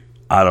only,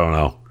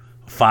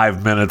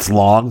 5 minutes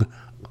long.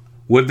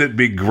 Wouldn't it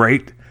be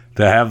great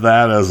to have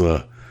that as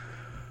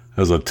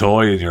a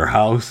toy in your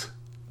house?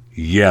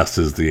 Yes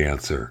is the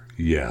answer.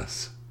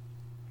 Yes.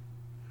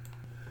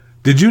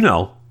 Did you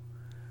know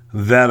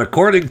that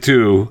according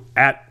to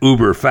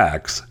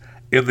 @UberFacts,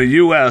 in the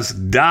U.S.,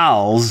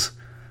 dolls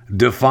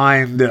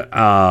defined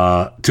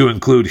to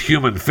include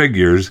human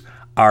figures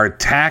are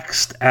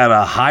taxed at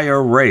a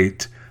higher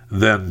rate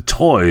than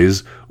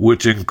toys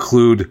which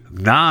include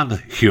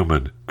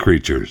non-human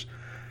creatures.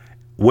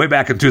 Way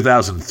back in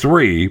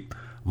 2003,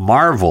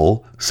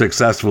 Marvel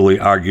successfully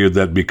argued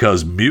that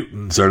because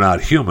mutants are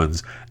not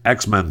humans,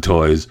 X-Men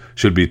toys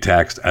should be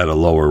taxed at a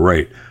lower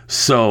rate.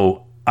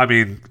 So, I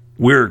mean,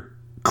 we're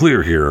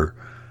clear here.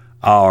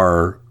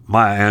 Our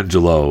Maya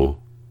Angelou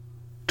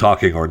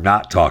talking or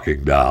not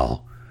talking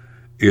doll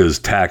is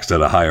taxed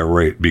at a higher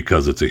rate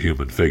because it's a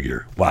human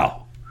figure.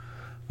 Wow.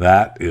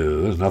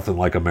 There's nothing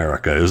like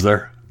America, is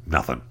there?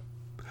 Nothing.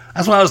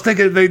 That's what I was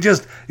thinking. They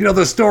just,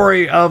 the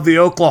story of the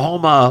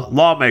Oklahoma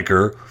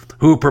lawmaker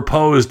who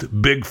proposed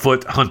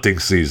Bigfoot hunting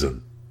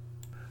season.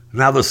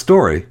 Now, the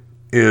story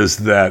is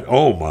that,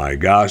 oh my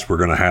gosh, we're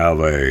going to have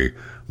a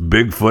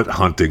Bigfoot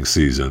hunting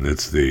season.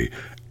 It's the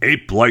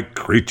ape-like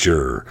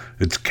creature.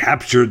 It's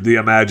captured the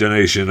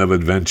imagination of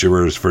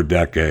adventurers for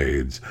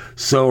decades.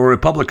 So a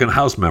Republican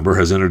House member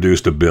has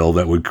introduced a bill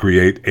that would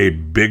create a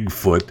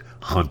Bigfoot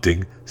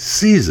hunting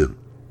season.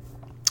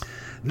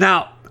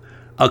 Now,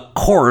 of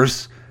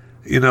course,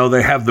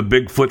 they have the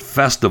Bigfoot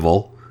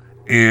Festival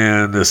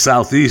in the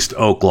southeast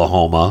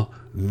Oklahoma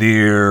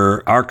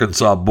near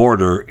Arkansas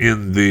border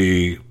in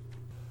the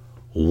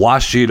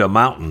Ouachita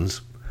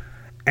Mountains.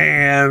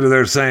 And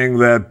they're saying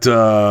that,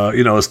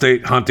 a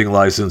state hunting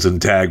license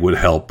and tag would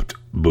help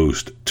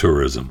boost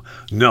tourism.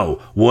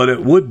 No, what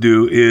it would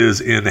do is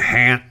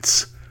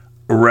enhance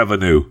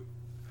revenue.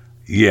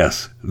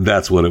 Yes,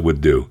 that's what it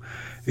would do.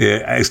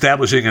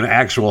 Establishing an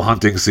actual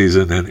hunting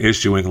season and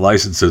issuing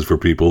licenses for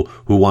people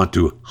who want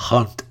to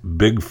hunt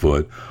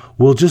Bigfoot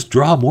will just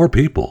draw more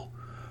people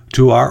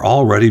to our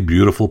already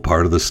beautiful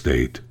part of the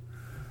state.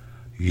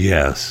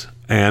 Yes.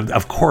 And,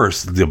 of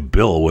course, the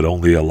bill would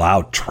only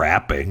allow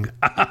trapping.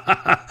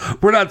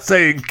 We're not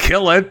saying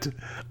kill it.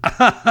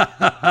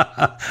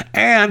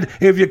 And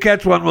if you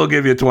catch one, we'll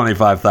give you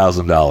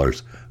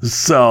 $25,000.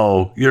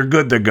 So you're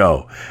good to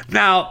go.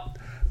 Now,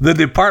 the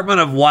Department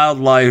of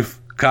Wildlife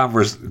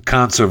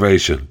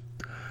Conservation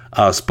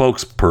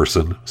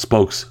spokesman,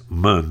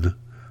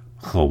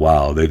 oh,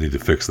 wow, they need to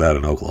fix that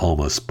in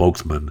Oklahoma,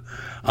 spokesman,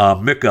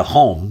 Micah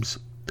Holmes,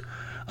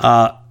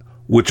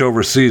 which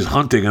oversees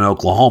hunting in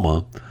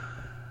Oklahoma,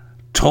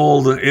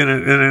 told in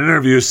an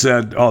interview,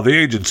 said, the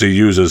agency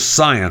uses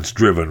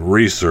science-driven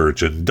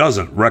research and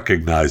doesn't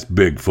recognize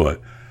Bigfoot.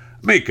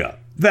 Micah,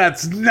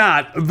 that's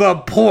not the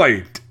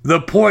point.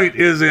 The point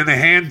is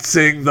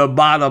enhancing the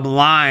bottom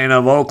line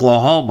of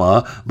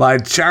Oklahoma by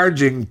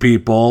charging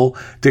people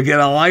to get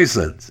a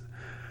license.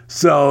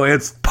 So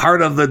it's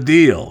part of the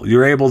deal.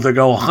 You're able to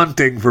go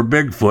hunting for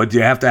Bigfoot.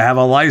 You have to have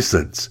a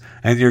license.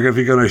 And if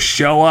you're going to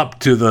show up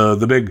to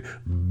the big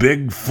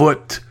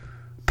Bigfoot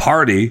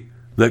party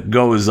that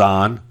goes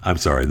on,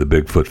 the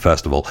Bigfoot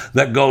Festival,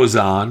 that goes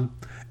on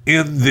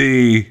in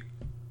the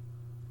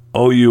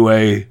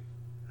Ouachita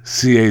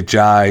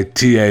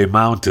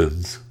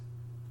Mountains.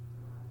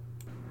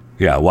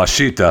 Yeah,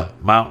 Ouachita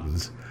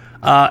Mountains.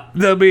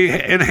 They'll be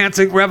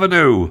enhancing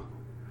revenue.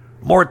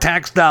 More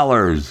tax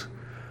dollars.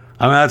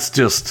 I mean,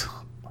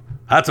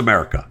 that's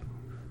America.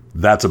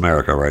 That's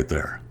America right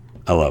there.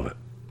 I love it.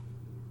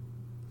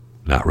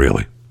 Not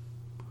really.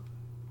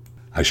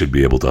 I should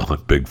be able to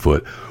hunt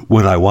Bigfoot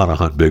when I want to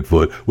hunt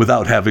Bigfoot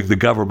without having the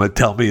government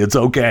tell me it's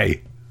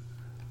okay.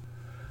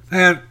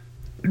 And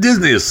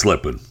Disney is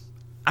slipping.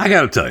 I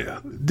got to tell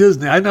you,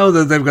 Disney, I know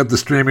that they've got the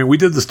streaming. We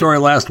did the story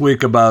last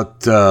week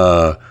about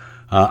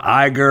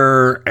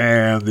Iger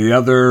and the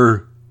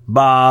other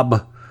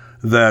Bob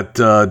that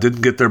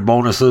didn't get their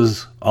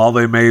bonuses. All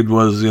they made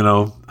was,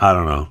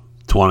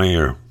 20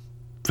 or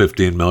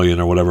 15 million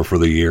or whatever for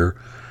the year.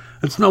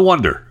 It's no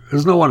wonder.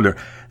 There's no wonder.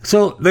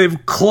 So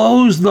they've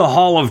closed the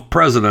Hall of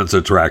Presidents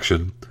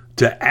attraction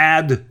to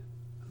add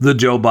the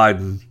Joe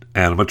Biden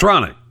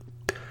animatronic.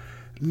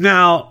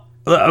 Now,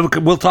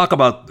 we'll talk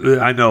about,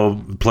 I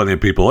know plenty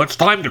of people, it's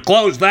time to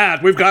close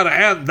that. We've got to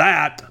end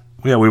that.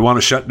 Yeah, we want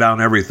to shut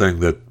down everything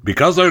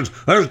because there's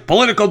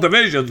political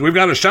divisions, we've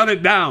got to shut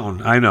it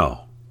down. I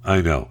know.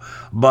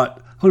 But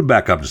I'm going to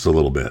back up just a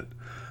little bit.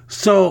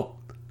 So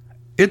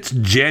it's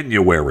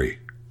January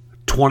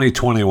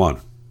 2021.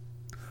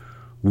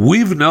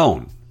 We've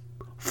known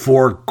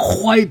for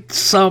quite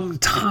some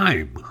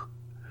time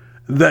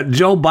that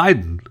Joe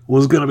Biden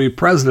was going to be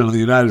president of the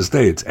United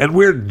States. And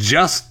we're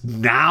just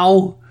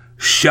now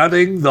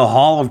shutting the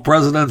Hall of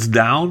Presidents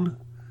down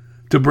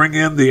to bring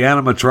in the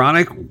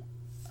animatronic.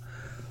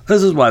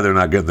 This is why they're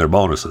not getting their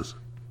bonuses.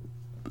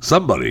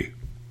 Somebody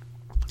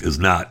is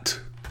not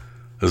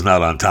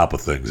on top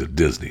of things at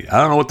Disney. I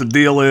don't know what the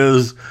deal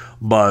is,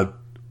 but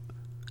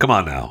come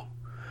on now.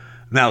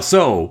 Now,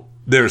 so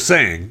they're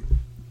saying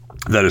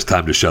that it's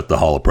time to shut the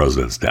Hall of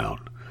Presidents down.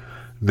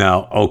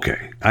 Now,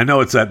 okay, I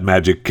know it's at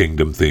Magic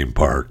Kingdom theme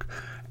park,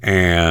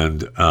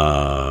 and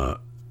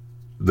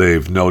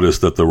they've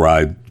noticed that the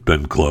ride's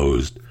been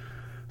closed.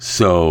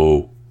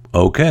 So,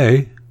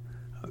 okay,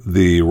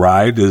 the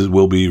ride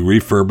will be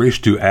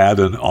refurbished to add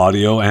an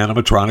audio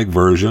animatronic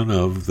version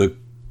of the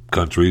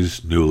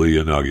country's newly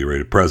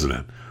inaugurated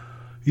president.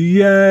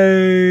 Yay!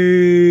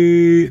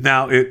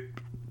 Now,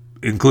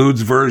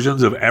 includes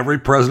versions of every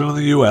president of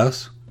the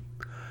U.S.,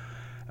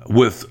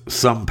 with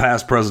some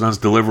past presidents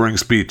delivering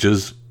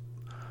speeches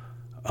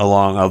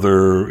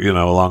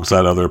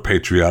alongside other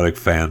patriotic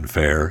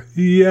fanfare.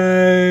 Yay!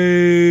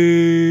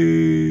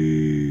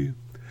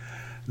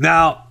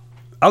 Now,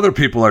 other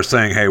people are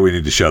saying, hey, we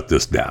need to shut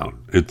this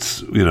down.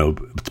 It's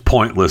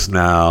pointless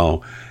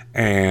now.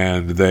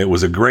 And it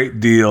was a great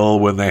deal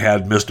when they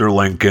had Mr.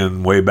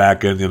 Lincoln way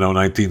back in,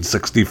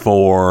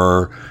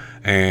 1964.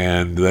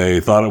 And they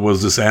thought it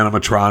was this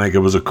animatronic. It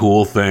was a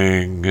cool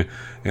thing.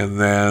 And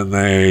then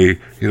they,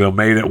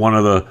 made it one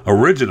of the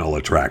original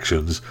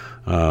attractions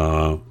in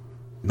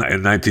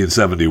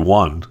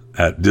 1971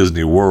 at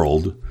Disney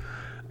World.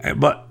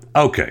 But,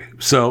 okay,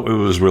 so it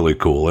was really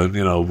cool. And,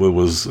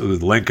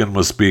 Lincoln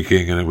was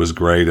speaking, and it was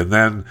great. And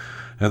then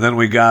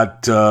we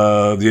got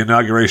the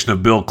inauguration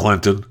of Bill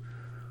Clinton,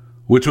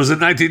 which was in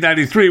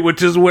 1993,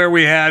 which is where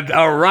we had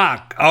a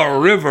rock, a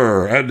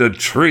river, and a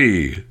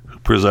tree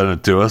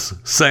presented to us.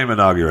 Same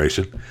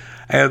inauguration.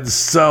 And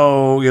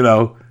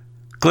so,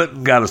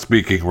 Clinton got a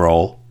speaking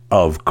role,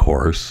 of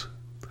course.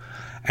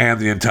 And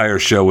the entire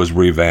show was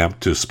revamped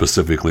to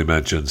specifically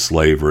mention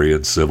slavery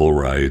and civil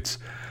rights.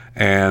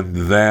 And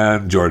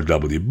then George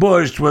W.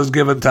 Bush was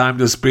given time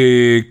to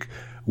speak,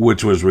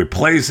 which was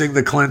replacing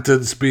the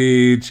Clinton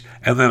speech.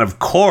 And then, of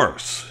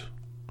course,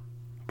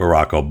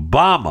 Barack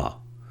Obama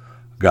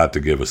got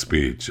to give a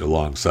speech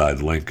alongside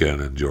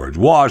Lincoln and George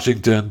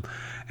Washington.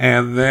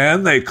 And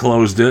then they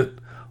closed it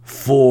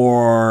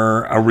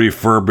for a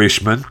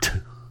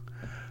refurbishment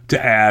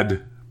to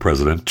add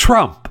President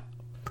Trump,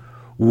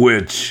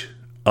 which,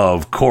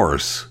 of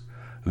course,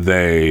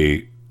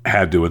 they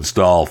had to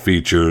install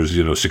features,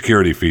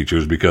 security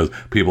features, because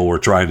people were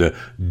trying to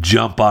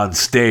jump on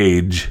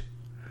stage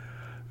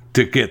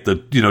to get to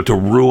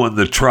ruin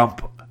the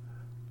Trump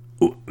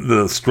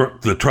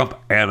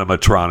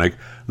animatronic.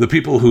 The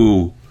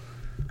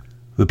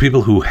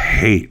people who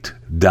hate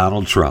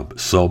Donald Trump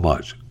so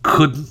much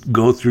couldn't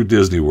go through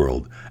Disney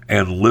World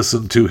and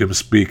listen to him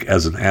speak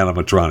as an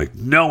animatronic,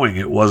 knowing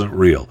it wasn't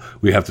real.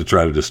 We have to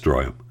try to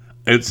destroy him.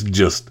 It's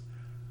just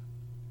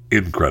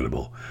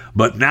incredible.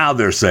 But now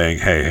they're saying,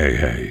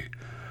 hey,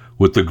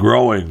 with the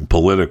growing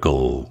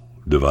political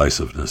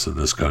divisiveness in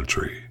this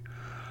country,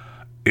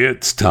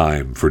 it's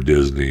time for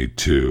Disney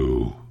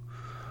to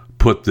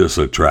put this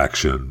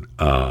attraction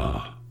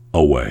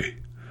away.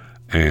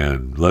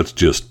 And let's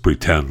just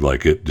pretend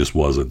like it just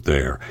wasn't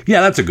there.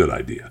 Yeah, that's a good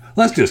idea.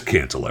 Let's just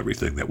cancel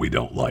everything that we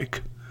don't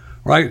like,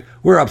 right?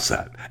 We're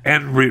upset.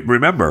 And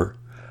remember,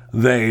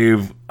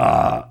 they've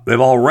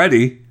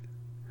already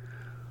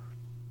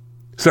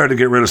started to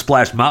get rid of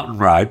Splash Mountain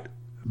Ride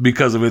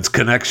because of its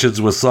connections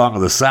with Song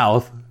of the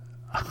South.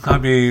 I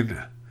mean,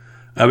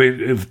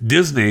 if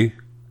Disney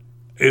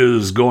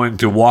is going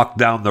to walk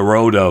down the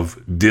road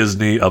of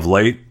Disney of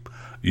late,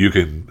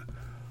 the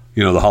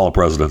Hall of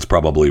Presidents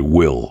probably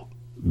will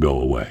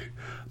go away.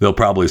 They'll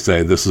probably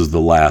say this is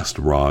the last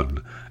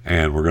run,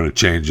 and we're going to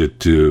change it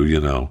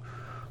to,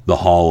 the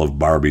Hall of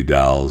Barbie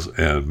Dolls,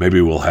 and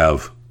maybe we'll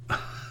have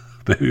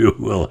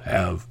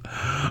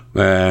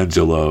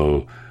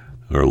Angelo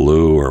or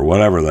Lou or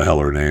whatever the hell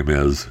her name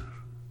is.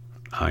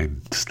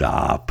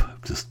 Stop.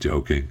 Just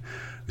joking.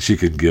 She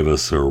can give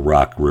us her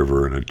rock,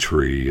 river, and a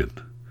tree, and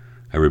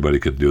everybody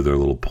can do their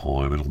little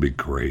poem. It'll be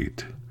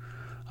great.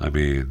 I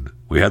mean,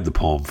 we had the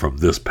poem from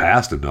this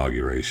past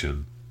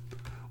inauguration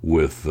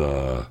with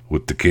the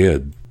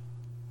kid,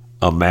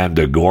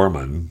 Amanda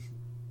Gorman,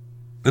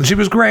 and she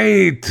was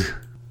great.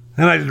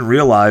 And I didn't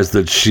realize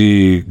that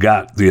she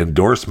got the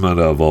endorsement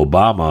of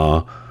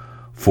Obama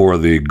for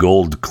the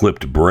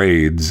gold-clipped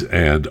braids,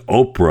 and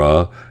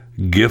Oprah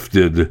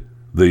gifted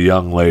the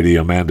young lady,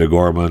 Amanda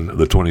Gorman,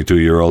 the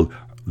 22-year-old,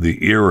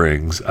 the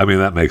earrings. I mean,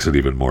 that makes it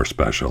even more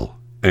special.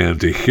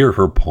 And to hear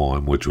her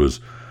poem, which was,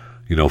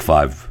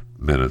 5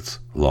 minutes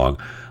long,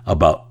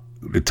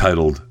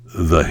 titled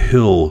The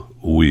Hill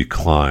We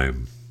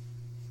Climb.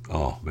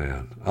 Oh,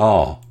 man.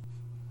 Oh.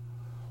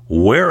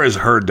 Where is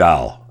her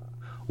doll?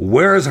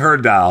 Where is her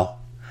doll?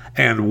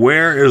 And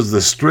where is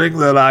the string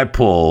that I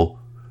pull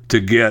to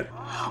get?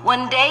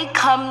 When day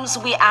comes,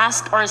 we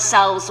ask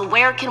ourselves,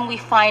 where can we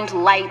find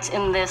light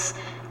in this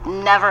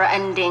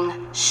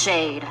never-ending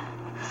shade?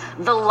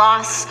 The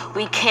loss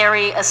we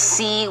carry, a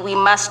sea we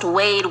must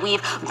wade.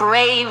 We've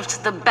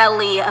braved the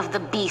belly of the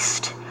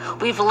beast.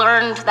 We've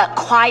learned that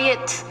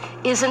quiet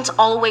isn't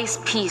always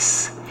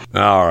peace.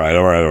 All right.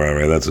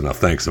 That's enough.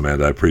 Thanks,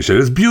 Amanda. I appreciate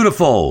it. It's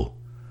beautiful,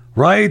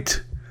 right?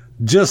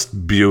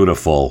 Just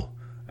beautiful.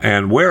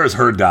 And where is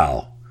her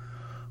doll?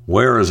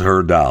 Where is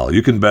her doll?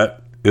 You can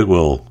bet it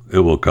will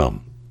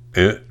come.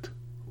 It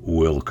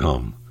will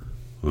come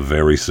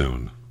very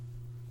soon.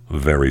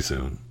 Very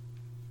soon.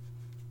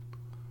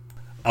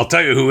 I'll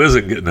tell you who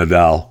isn't getting a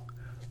doll.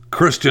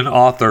 Christian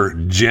author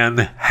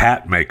Jen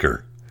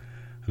Hatmaker.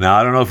 Now,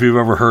 I don't know if you've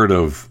ever heard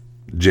of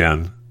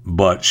Jen,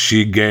 but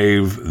she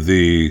gave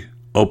the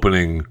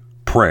opening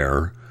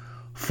prayer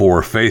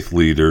for faith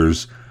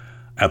leaders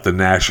at the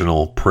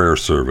National Prayer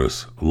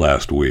Service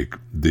last week.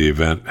 The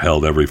event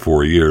held every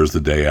 4 years, the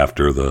day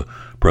after the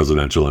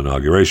presidential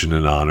inauguration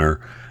in honor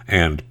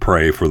and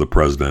pray for the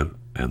president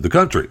and the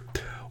country.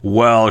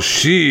 Well,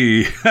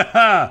 she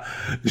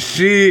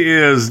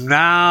is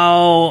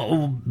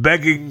now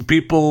begging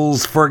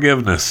people's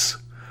forgiveness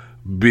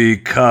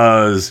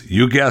because,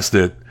 you guessed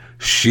it,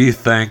 she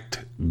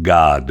thanked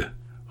God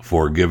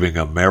for giving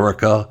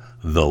America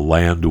the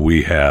land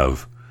we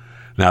have.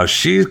 Now,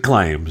 she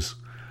claims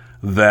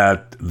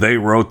that they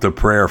wrote the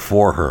prayer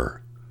for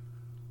her.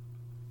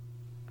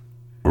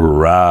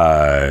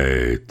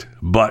 Right.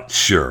 But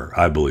sure,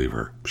 I believe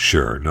her.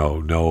 Sure,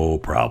 no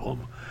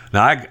problem.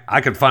 Now,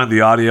 I can find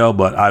the audio,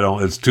 but I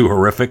don't. It's too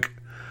horrific.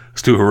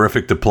 It's too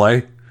horrific to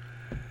play.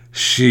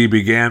 She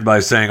began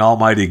by saying,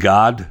 Almighty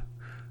God,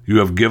 you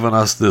have given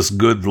us this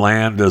good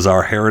land as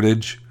our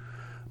heritage.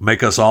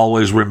 Make us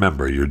always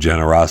remember your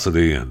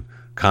generosity and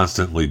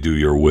constantly do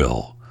your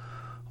will.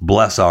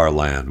 Bless our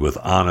land with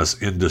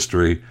honest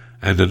industry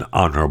and an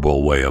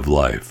honorable way of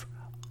life.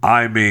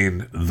 I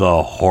mean,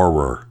 the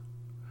horror.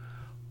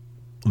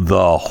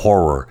 The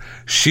horror.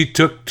 She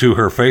took to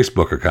her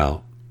Facebook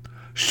account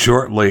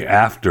shortly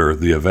after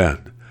the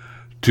event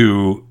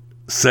to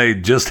say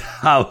just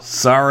how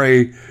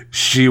sorry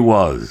she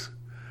was.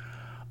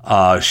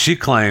 She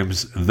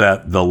claims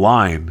that the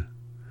line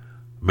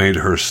made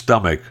her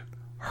stomach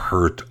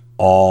hurt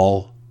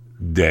all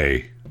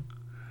day.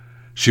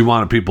 She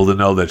wanted people to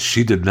know that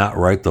she did not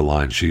write the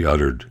line she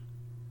uttered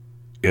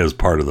as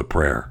part of the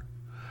prayer.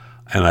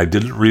 And I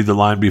didn't read the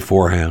line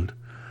beforehand,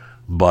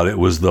 but it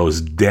was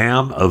those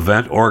damn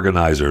event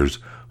organizers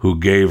who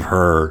gave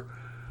her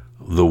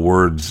the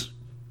words,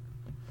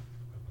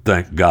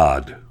 thank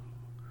God,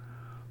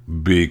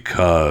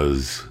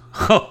 because,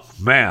 oh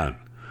man,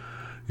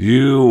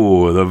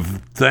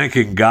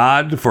 thanking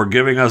God for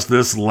giving us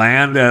this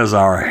land as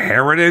our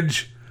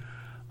heritage?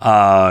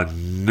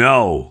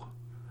 No.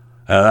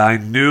 I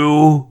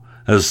knew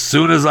as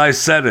soon as I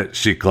said it,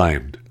 she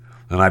claimed.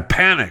 And I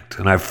panicked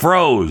and I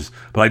froze,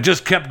 but I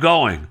just kept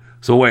going.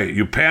 So wait,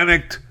 you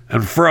panicked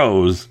and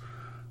froze,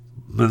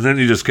 and then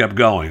you just kept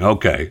going.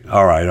 Okay,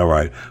 all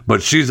right.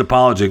 But she's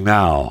apologizing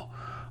now.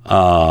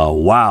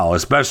 Wow,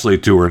 especially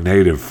to her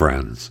native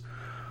friends.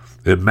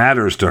 It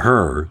matters to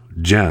her,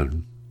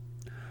 Jen,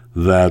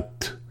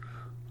 that,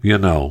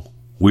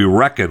 we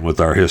reckon with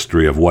our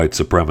history of white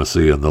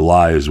supremacy and the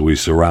lies we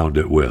surround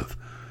it with.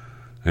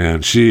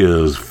 And she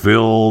is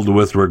filled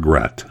with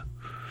regret.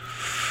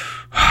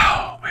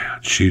 Oh, man,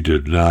 she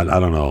did not, I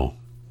don't know.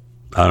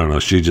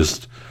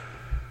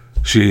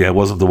 She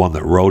wasn't the one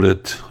that wrote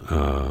it.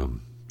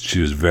 She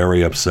was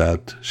very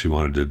upset. She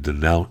wanted to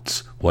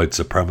denounce white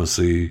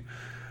supremacy.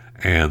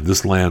 And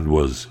this land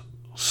was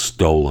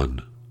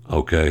stolen,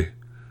 okay?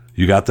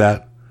 You got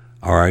that?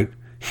 All right?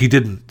 He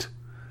didn't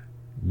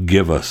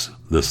give us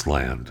this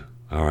land,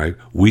 all right?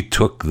 We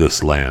took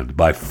this land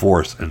by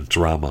force and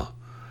trauma.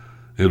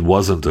 It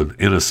wasn't an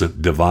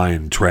innocent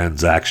divine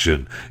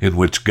transaction in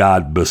which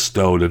God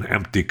bestowed an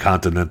empty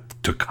continent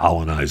to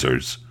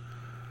colonizers.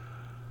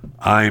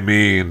 I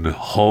mean,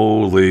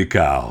 holy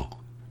cow.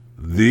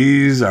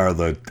 These are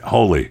the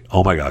holy,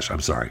 oh my gosh, I'm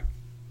sorry.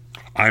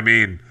 I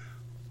mean,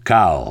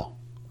 cow.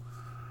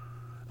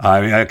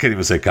 I can't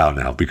even say cow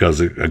now because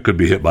it could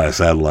be hit by a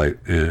satellite.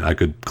 I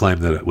could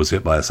claim that it was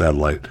hit by a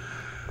satellite,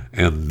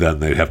 and then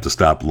they'd have to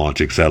stop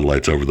launching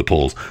satellites over the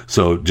poles.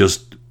 So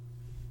just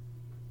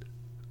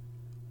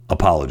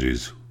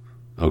apologies,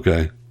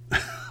 okay?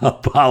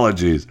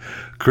 Apologies.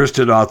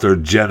 Christian author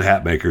Jen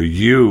Hatmaker,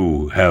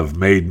 you have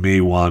made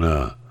me want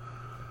to,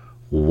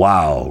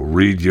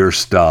 read your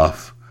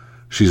stuff.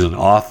 She's an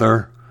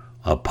author,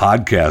 a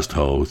podcast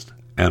host,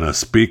 and a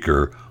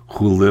speaker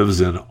who lives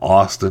in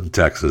Austin,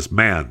 Texas.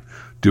 Man,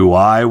 do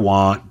I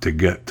want to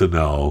get to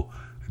know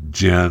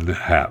Jen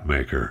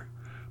Hatmaker,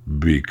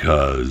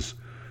 because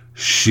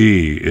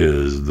she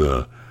is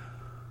the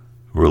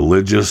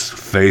religious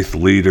faith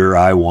leader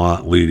I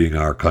want leading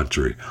our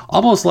country.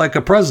 Almost like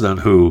a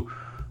president who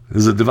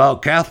is a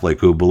devout Catholic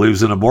who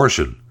believes in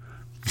abortion.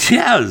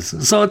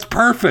 Yes, so it's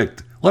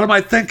perfect. What am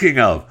I thinking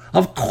of?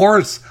 Of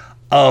course,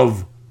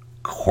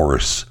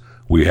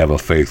 we have a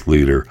faith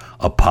leader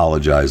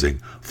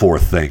apologizing for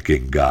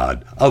thanking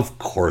God. Of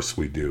course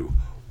we do.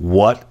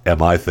 What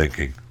am I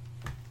thinking?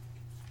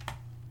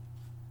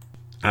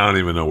 I don't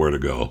even know where to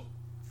go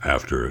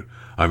after it.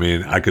 I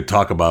mean, I could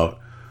talk about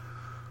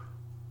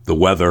the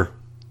weather,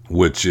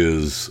 which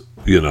is,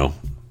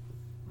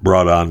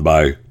 brought on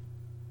by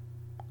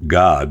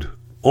God.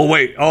 Oh,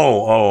 wait.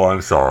 Oh,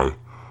 I'm sorry.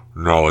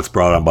 No, it's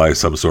brought on by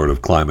some sort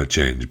of climate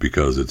change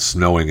because it's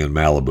snowing in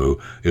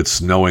Malibu. It's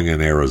snowing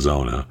in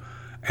Arizona.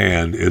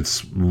 And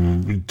it's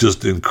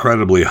just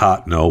incredibly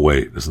hot. No,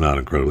 wait, it's not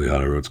incredibly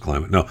hot. It's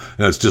climate. No,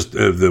 it's just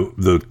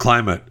the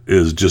climate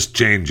is just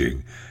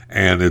changing.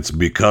 And it's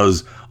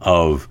because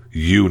of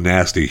you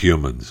nasty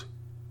humans.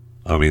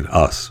 I mean,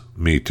 us,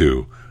 me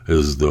too,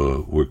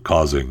 we're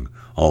causing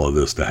all of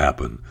this to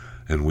happen.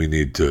 And we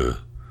need to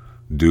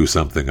do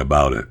something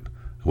about it.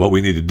 What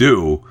we need to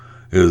do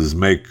is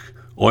make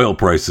oil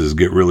prices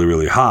get really,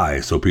 really high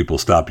so people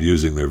stop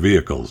using their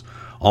vehicles.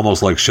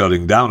 almost like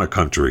shutting down a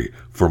country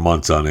for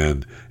months on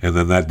end, and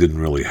then that didn't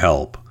really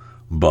help.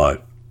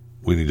 But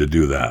we need to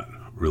do that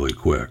really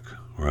quick,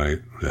 right?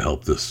 To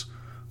help this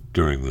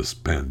during this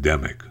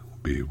pandemic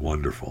would be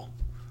wonderful.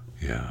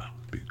 Yeah,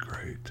 would be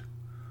great.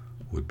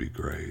 Would be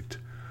great.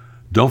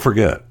 Don't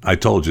forget, I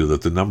told you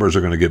that the numbers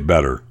are going to get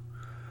better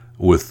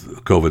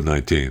with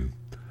COVID-19,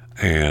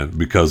 and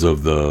because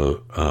of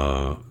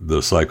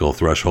the cycle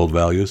threshold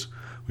values.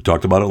 We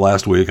talked about it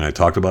last week, and I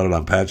talked about it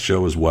on Pat's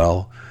show as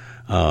well,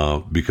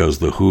 because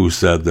the WHO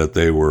said that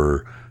they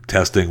were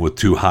testing with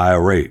too high a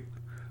rate,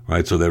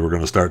 right? So they were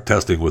going to start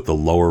testing with the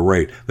lower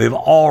rate. They've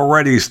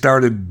already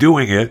started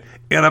doing it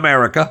in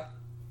America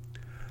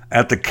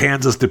at the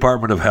Kansas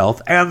Department of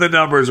Health, and the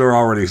numbers are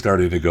already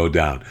starting to go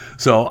down.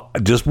 So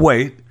just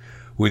wait.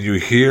 When you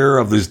hear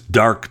of this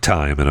dark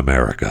time in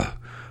America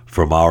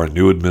from our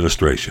new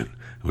administration,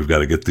 we've got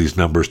to get these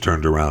numbers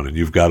turned around, and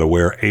you've got to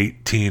wear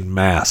 18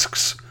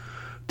 masks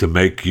to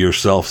make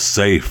yourself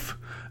safe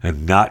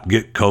and not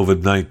get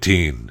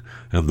COVID-19.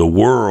 And the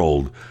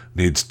world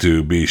needs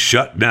to be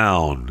shut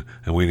down,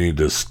 and we need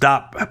to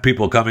stop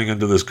people coming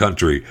into this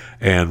country.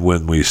 And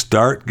when we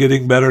start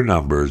getting better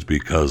numbers,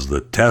 because the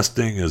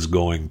testing is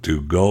going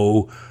to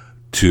go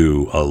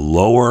to a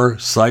lower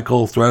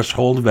cycle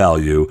threshold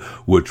value,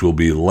 which will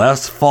be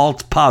less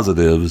false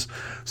positives,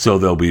 so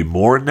there'll be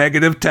more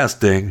negative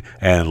testing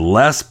and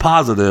less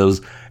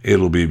positives.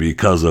 It'll be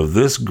because of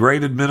this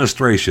great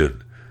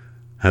administration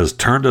has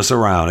turned us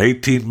around.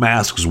 18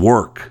 masks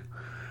work,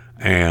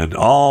 and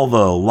all the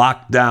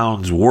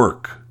lockdowns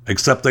work,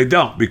 except they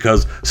don't,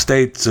 because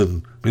states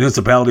and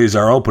municipalities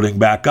are opening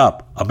back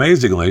up,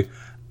 amazingly,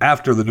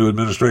 after the new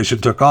administration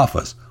took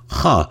office.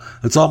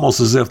 It's almost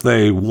as if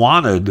they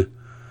wanted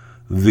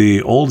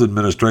the old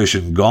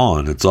administration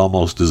gone. It's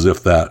almost as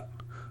if that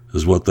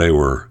is what they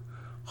were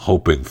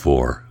hoping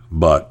for.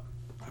 But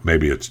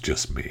maybe it's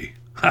just me.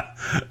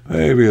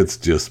 Maybe it's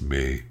just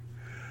me.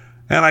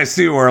 And I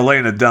see where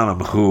Elena Dunham,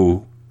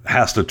 who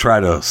has to try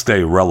to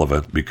stay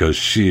relevant because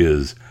she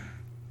is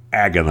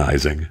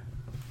agonizing.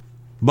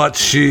 But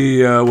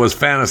she was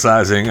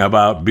fantasizing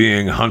about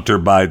being Hunter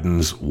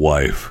Biden's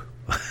wife.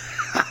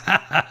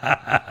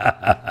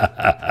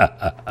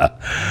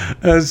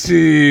 And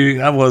she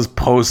was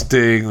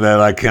posting that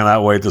I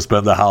cannot wait to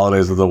spend the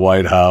holidays at the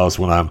White House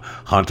when I'm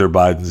Hunter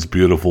Biden's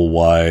beautiful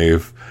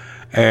wife.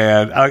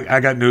 And I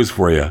got news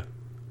for you,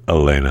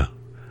 Elena.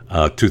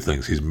 Two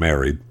things. He's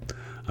married.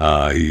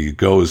 He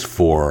goes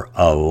for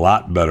a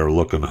lot better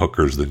looking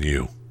hookers than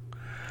you.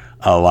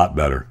 A lot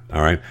better.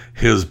 All right.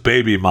 His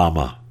baby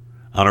mama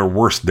on her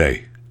worst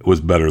day was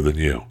better than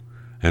you.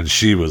 And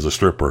she was a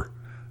stripper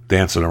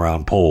dancing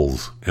around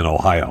poles in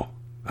Ohio.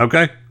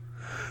 Okay?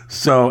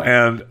 So,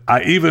 and I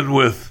better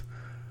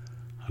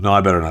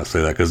not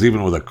say that, because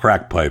even with a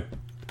crack pipe,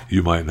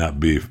 you might not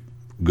be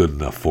good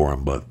enough for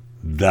him, but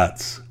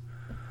that's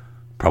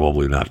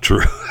probably not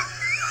true.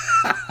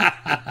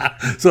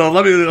 So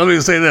let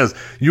me say this.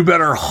 You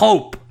better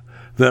hope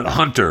that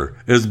Hunter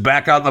is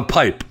back on the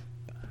pipe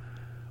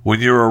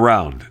when you're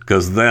around,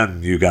 because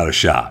then you got a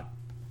shot.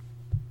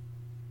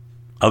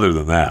 Other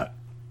than that,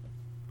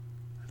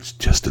 it's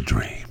just a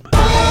dream.